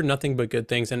said, I've heard nothing but good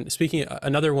things. And speaking,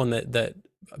 another one that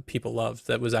people loved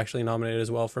that was actually nominated as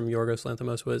well from Yorgos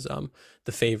Lanthimos was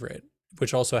The Favorite,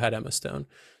 which also had Emma Stone.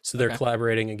 So they're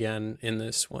collaborating again in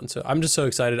this one. So I'm just so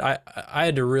excited. I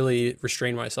had to really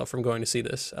restrain myself from going to see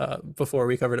this before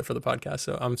we covered it for the podcast.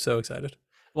 So I'm so excited.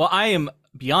 Well, I am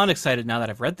beyond excited now that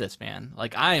I've read this, man.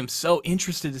 Like, I am so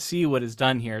interested to see what is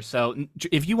done here. So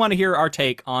if you want to hear our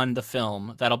take on the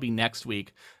film, that'll be next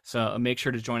week. So make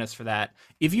sure to join us for that.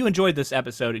 If you enjoyed this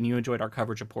episode and you enjoyed our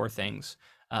coverage of Poor Things,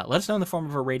 let us know in the form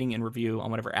of a rating and review on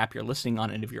whatever app you're listening on.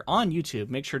 And if you're on YouTube,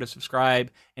 make sure to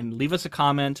subscribe and leave us a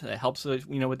comment. That helps,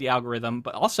 with the algorithm.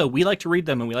 But also, we like to read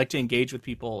them and we like to engage with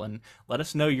people and let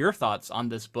us know your thoughts on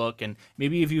this book. And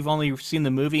maybe if you've only seen the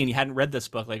movie and you hadn't read this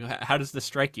book, like how does this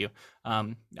strike you?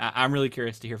 I'm really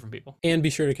curious to hear from people. And be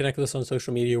sure to connect with us on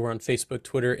social media. We're on Facebook,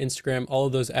 Twitter, Instagram, all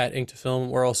of those at Ink to Film.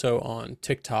 We're also on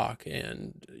TikTok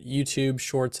and YouTube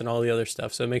Shorts and all the other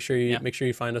stuff. So make sure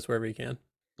you find us wherever you can.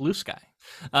 Blue Sky.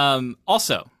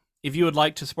 Also, if you would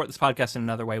like to support this podcast in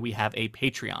another way, we have a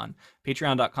Patreon,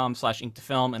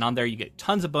 patreon.com/inktofilm. And on there, you get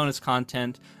tons of bonus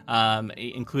content,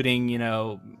 including,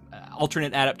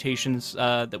 alternate adaptations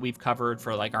that we've covered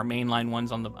for like our mainline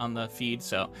ones on the feed.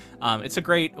 So it's a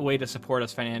great way to support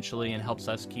us financially and helps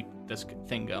us keep this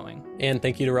thing going. And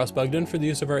thank you to Ross Bugden for the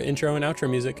use of our intro and outro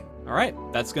music. All right.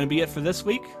 That's going to be it for this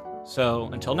week. So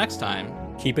until next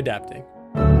time, keep adapting.